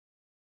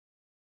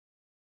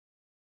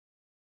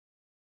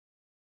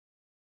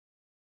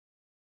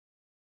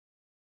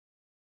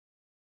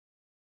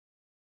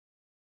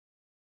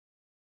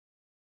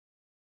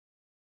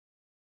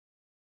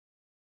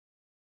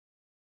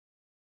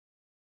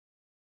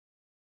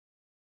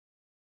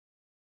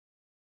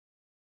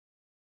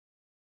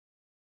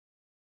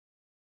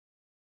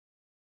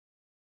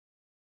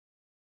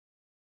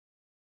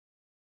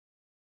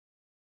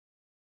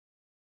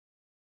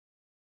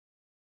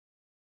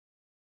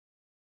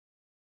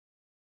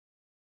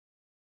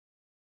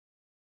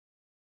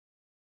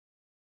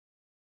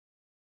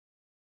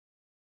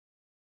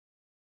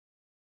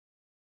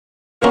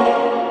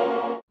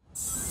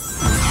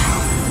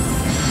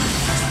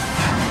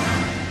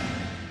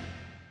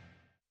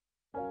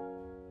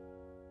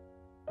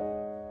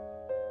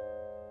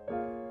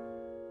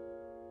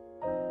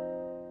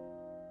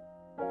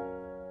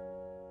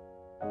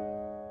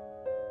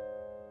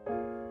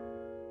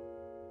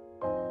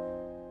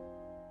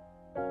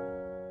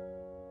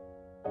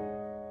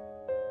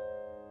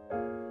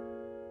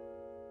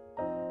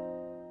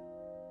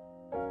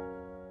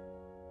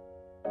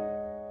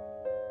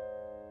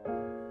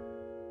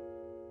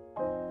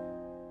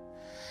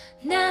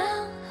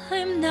 Now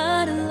I'm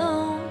not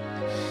alone,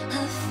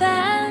 a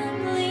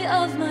family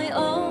of my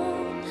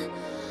own.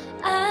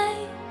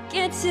 I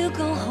get to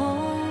go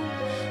home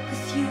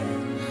with you.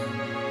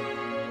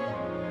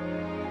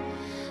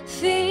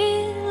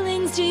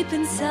 Feelings deep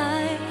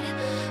inside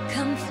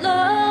come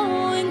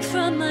flowing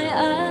from my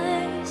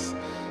eyes.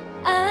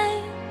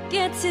 I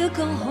get to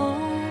go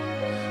home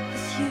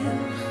with you.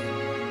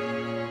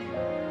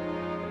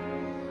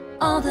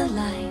 All the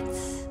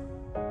lights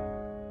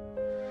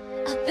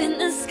up in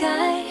the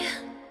sky,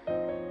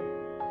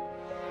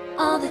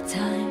 all the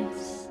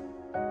times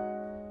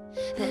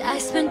that I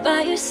spent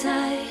by your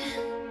side,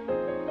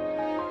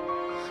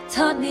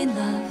 taught me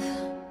love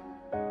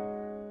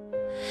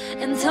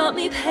and taught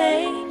me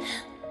pain,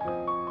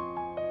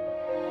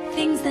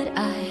 things that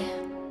I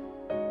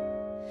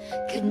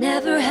could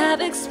never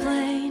have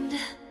explained.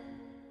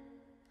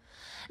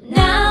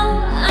 Now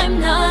I'm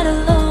not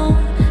alone,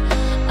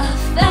 a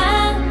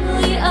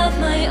family of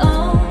my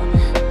own.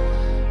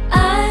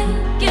 I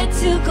get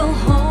to go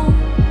home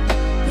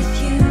with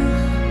you.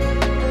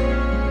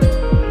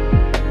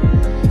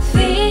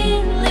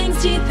 Feelings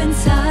deep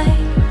inside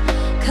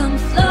come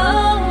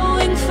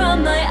flowing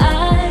from my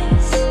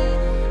eyes.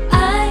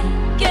 I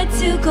get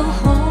to go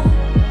home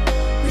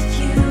with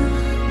you.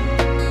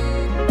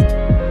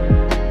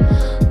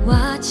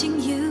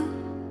 Watching you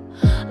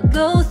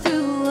go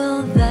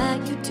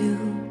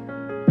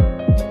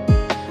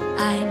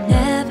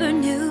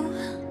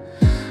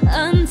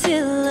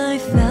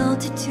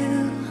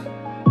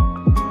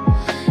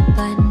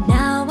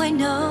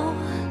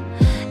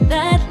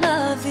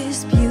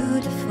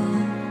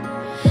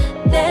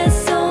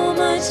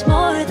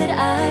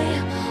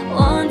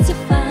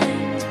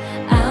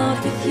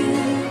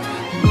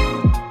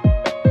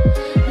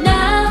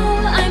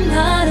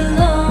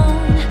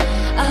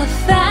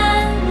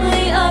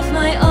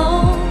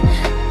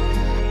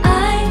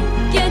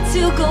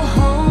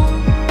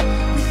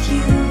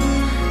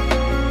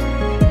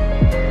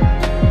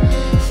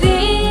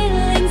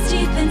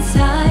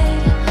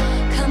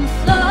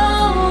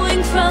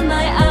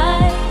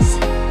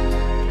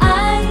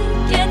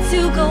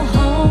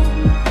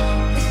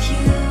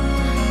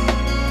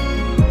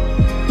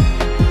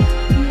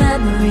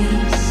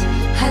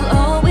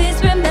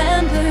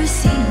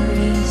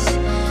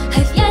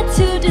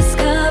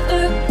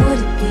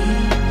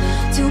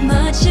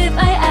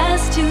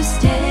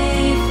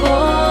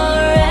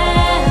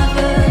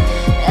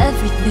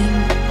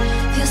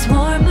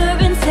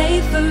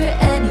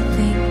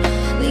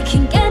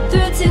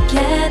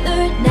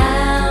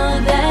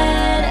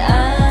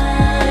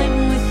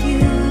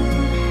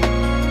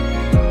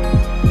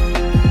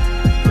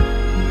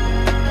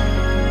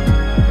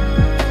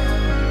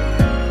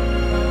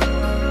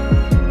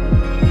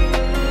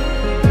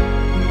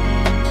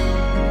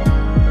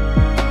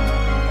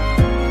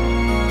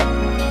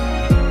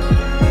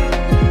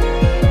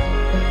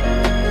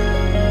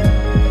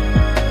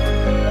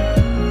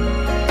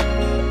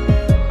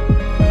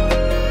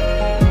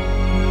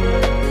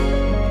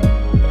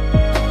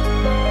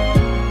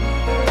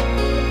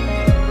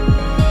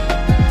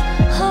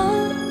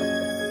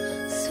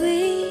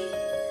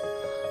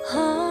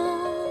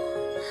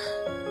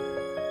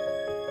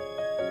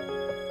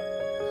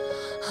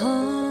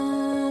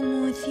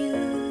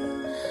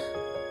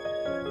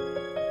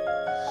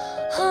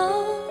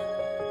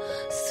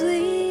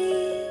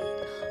sweet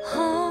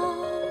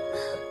home.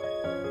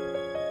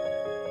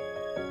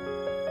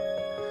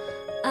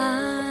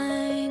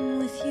 I'm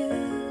with you.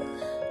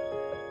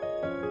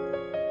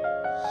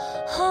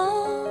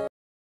 Home.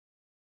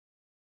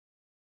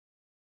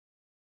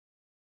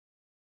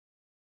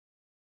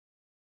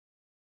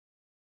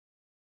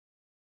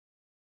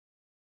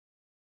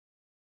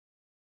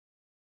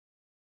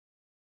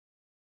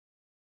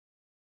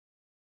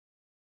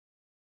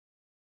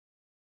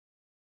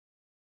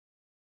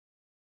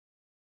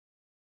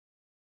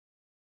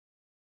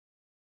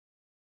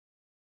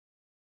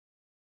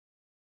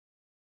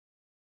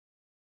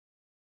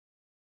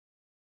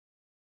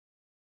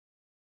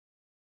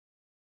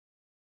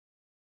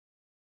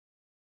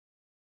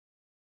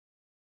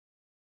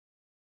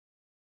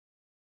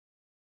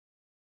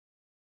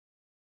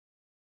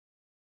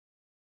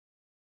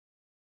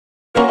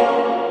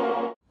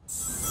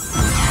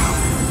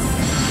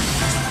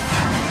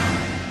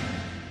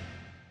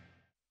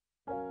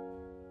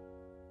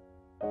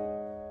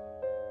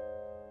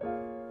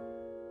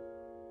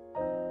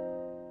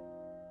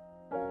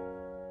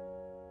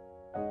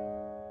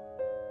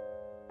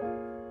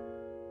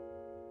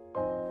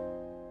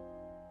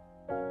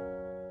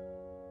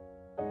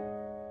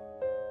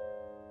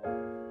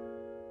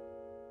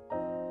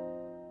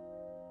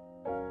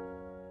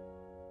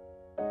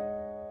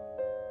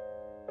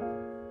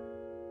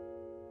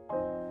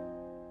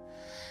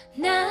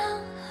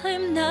 Now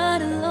I'm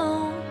not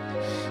alone,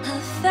 a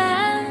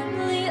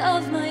family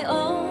of my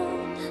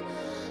own.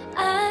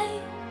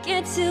 I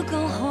get to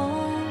go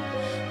home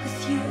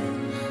with you.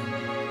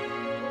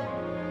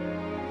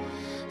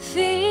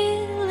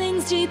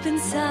 Feelings deep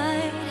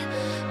inside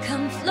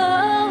come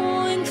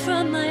flowing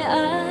from my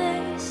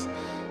eyes.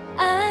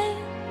 I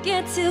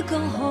get to go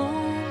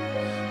home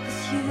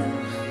with you.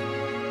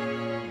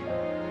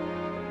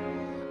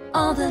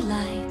 All the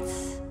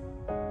lights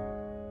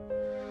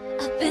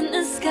up in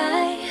the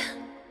sky,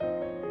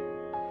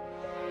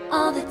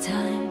 all the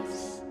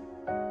times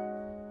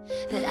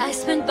that I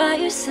spent by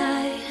your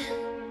side,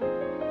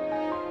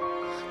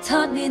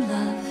 taught me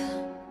love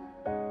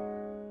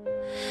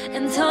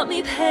and taught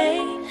me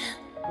pain,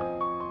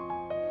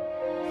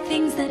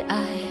 things that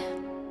I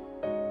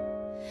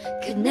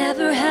could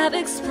never have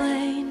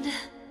explained.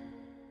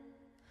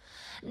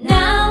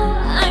 Now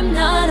I'm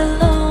not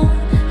alone,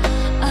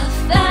 a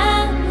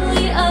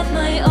family of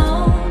my own.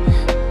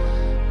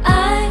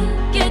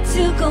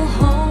 To go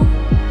home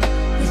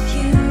with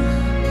you.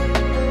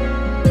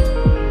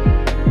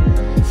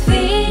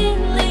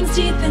 Feelings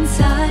deep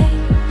inside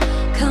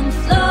come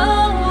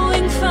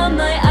flowing from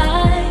my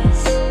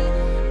eyes.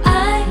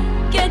 I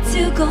get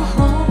to go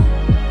home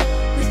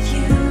with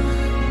you.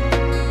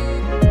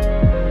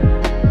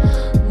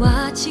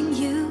 Watching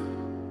you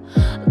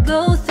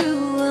go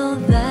through all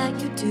that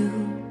you do,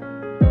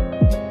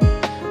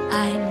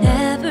 I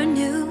never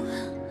knew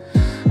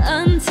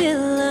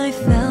until I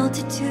felt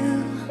it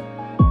too.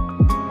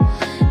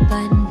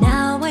 But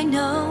now I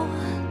know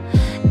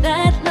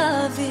that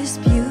love is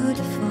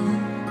beautiful.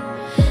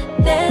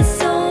 There's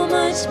so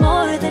much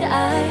more that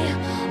I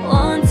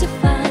want to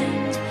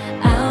find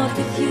out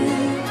with you.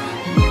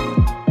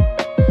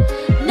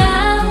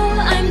 Now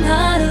I'm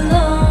not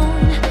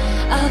alone,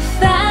 a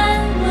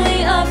family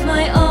of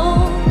my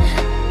own.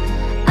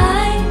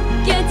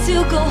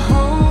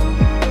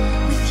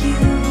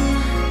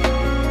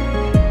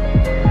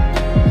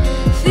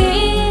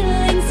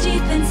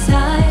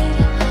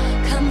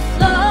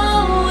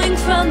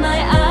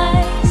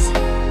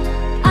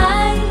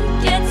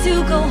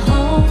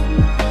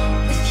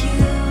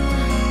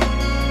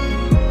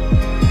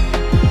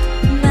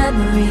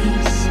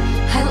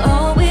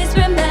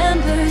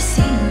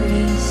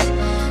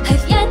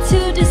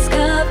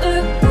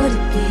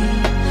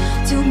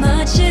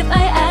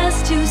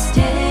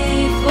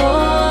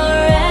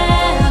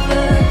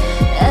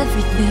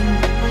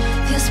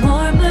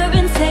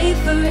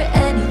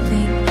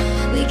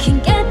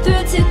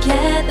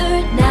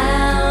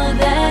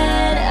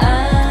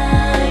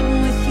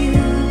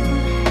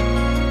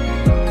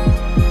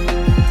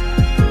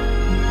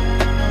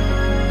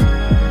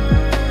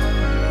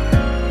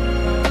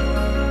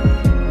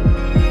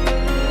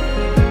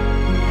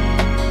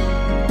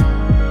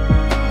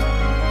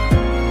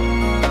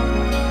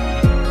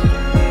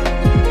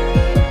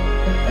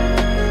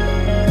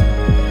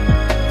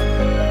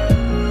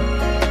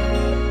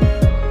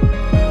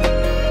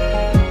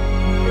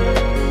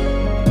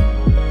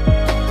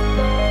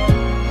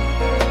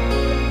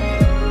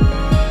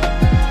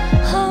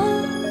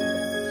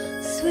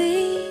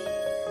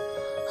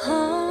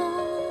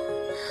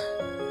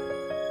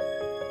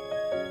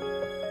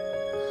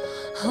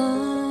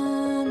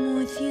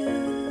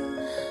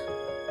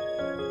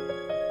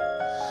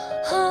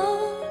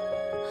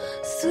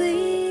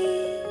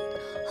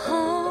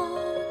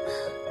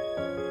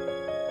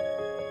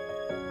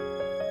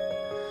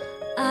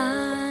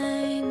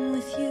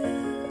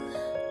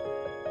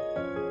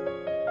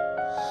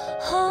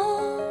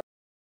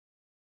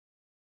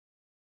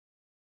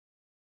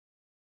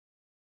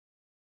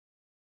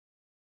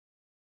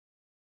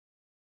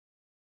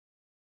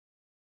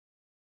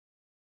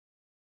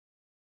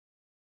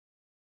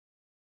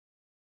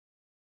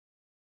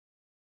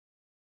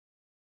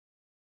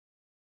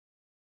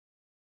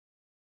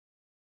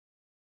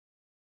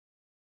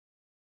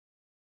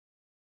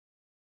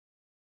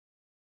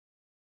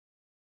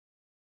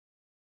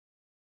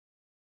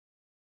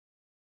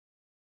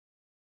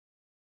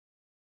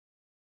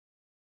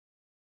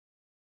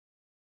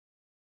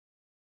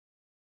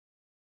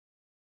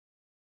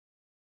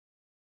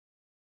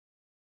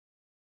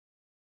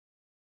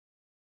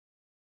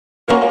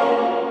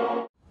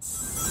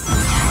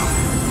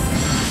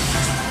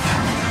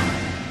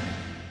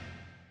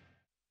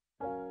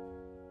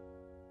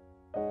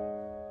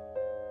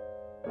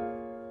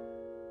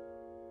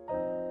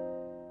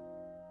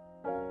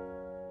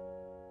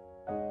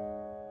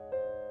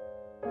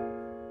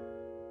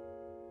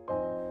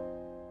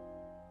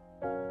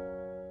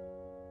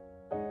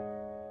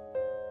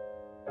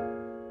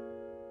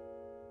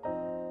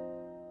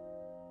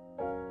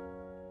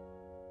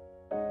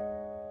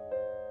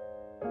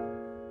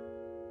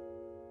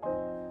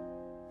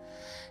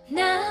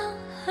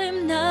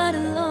 I'm not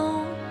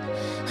alone,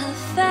 a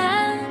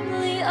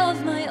family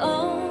of my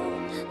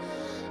own.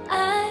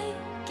 I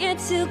get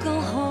to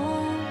go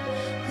home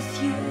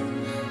with you.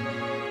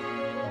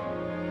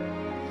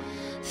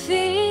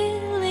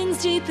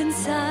 Feelings deep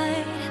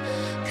inside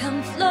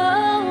come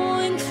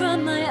flowing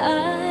from my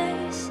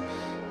eyes.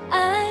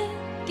 I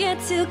get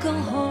to go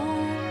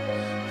home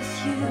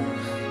with you.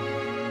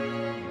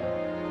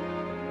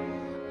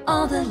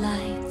 All the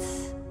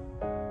lights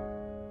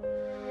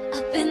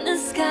up in the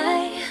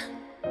sky,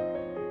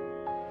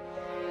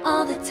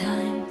 all the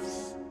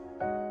times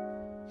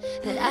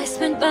that I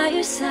spent by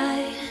your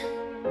side,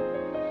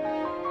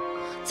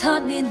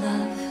 taught me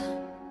love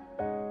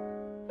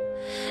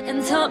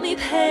and taught me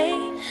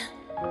pain,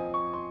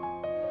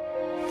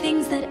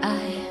 things that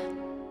I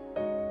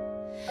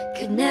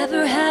could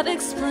never have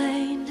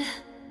explained.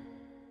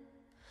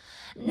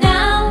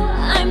 Now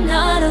I'm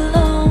not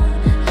alone,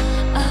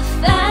 a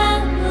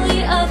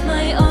family of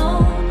my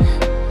own.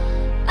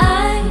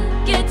 I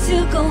get to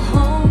go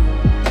home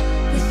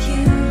with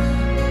you.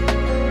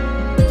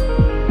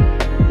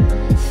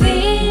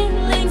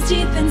 Feelings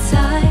deep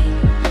inside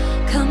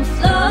come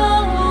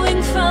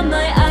flowing from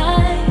my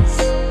eyes.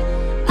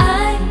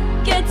 I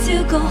get to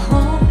go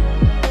home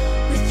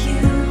with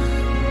you.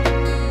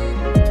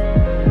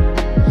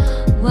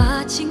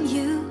 Watching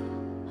you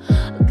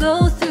go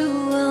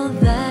through all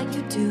that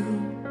you do,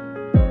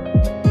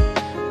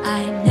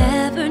 I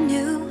never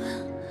knew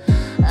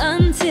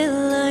until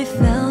I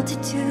felt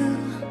it too.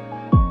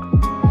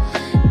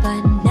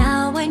 But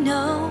now I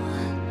know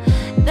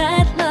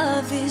that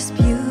love is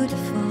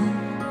beautiful.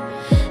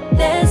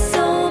 There's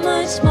so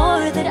much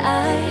more that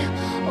I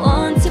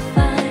want to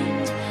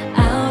find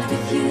out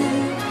with you.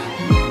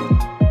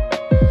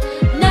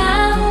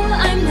 Now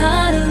I'm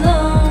not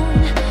alone,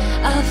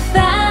 a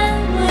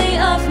family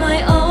of my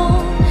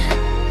own.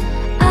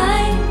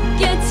 I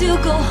get to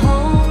go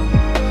home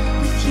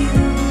with you.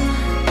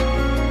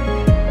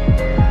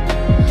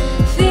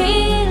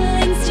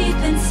 Feelings deep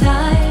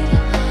inside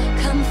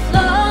come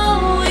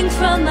flowing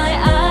from my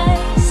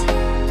eyes.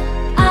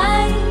 I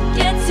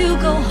get to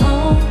go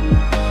home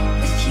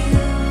with you.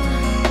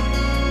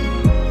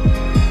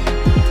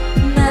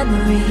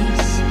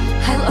 Memories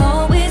I'll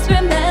always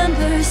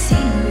remember,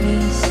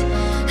 series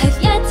I've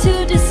yet to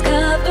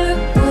discover.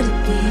 Would it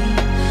be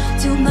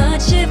too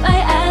much if I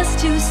asked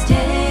to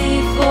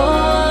stay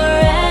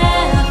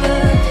forever?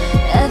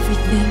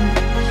 Everything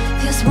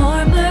feels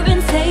warmer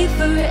and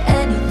safer.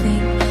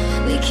 Anything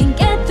we can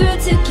get through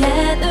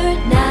together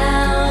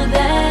now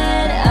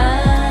that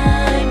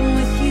I'm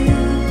with you.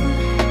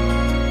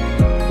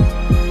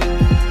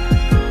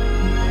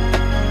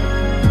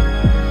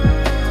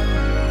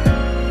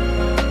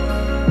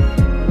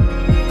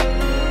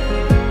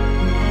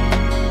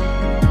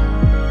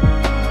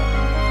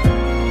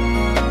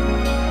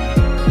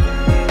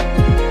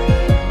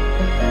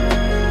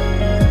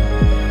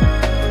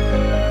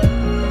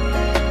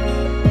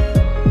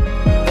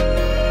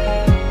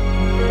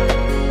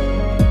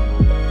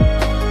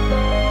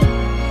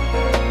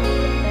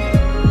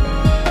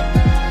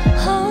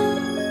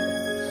 Home,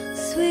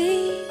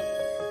 sweet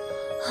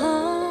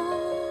home.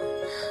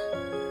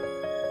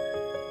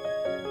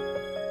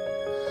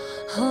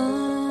 Home.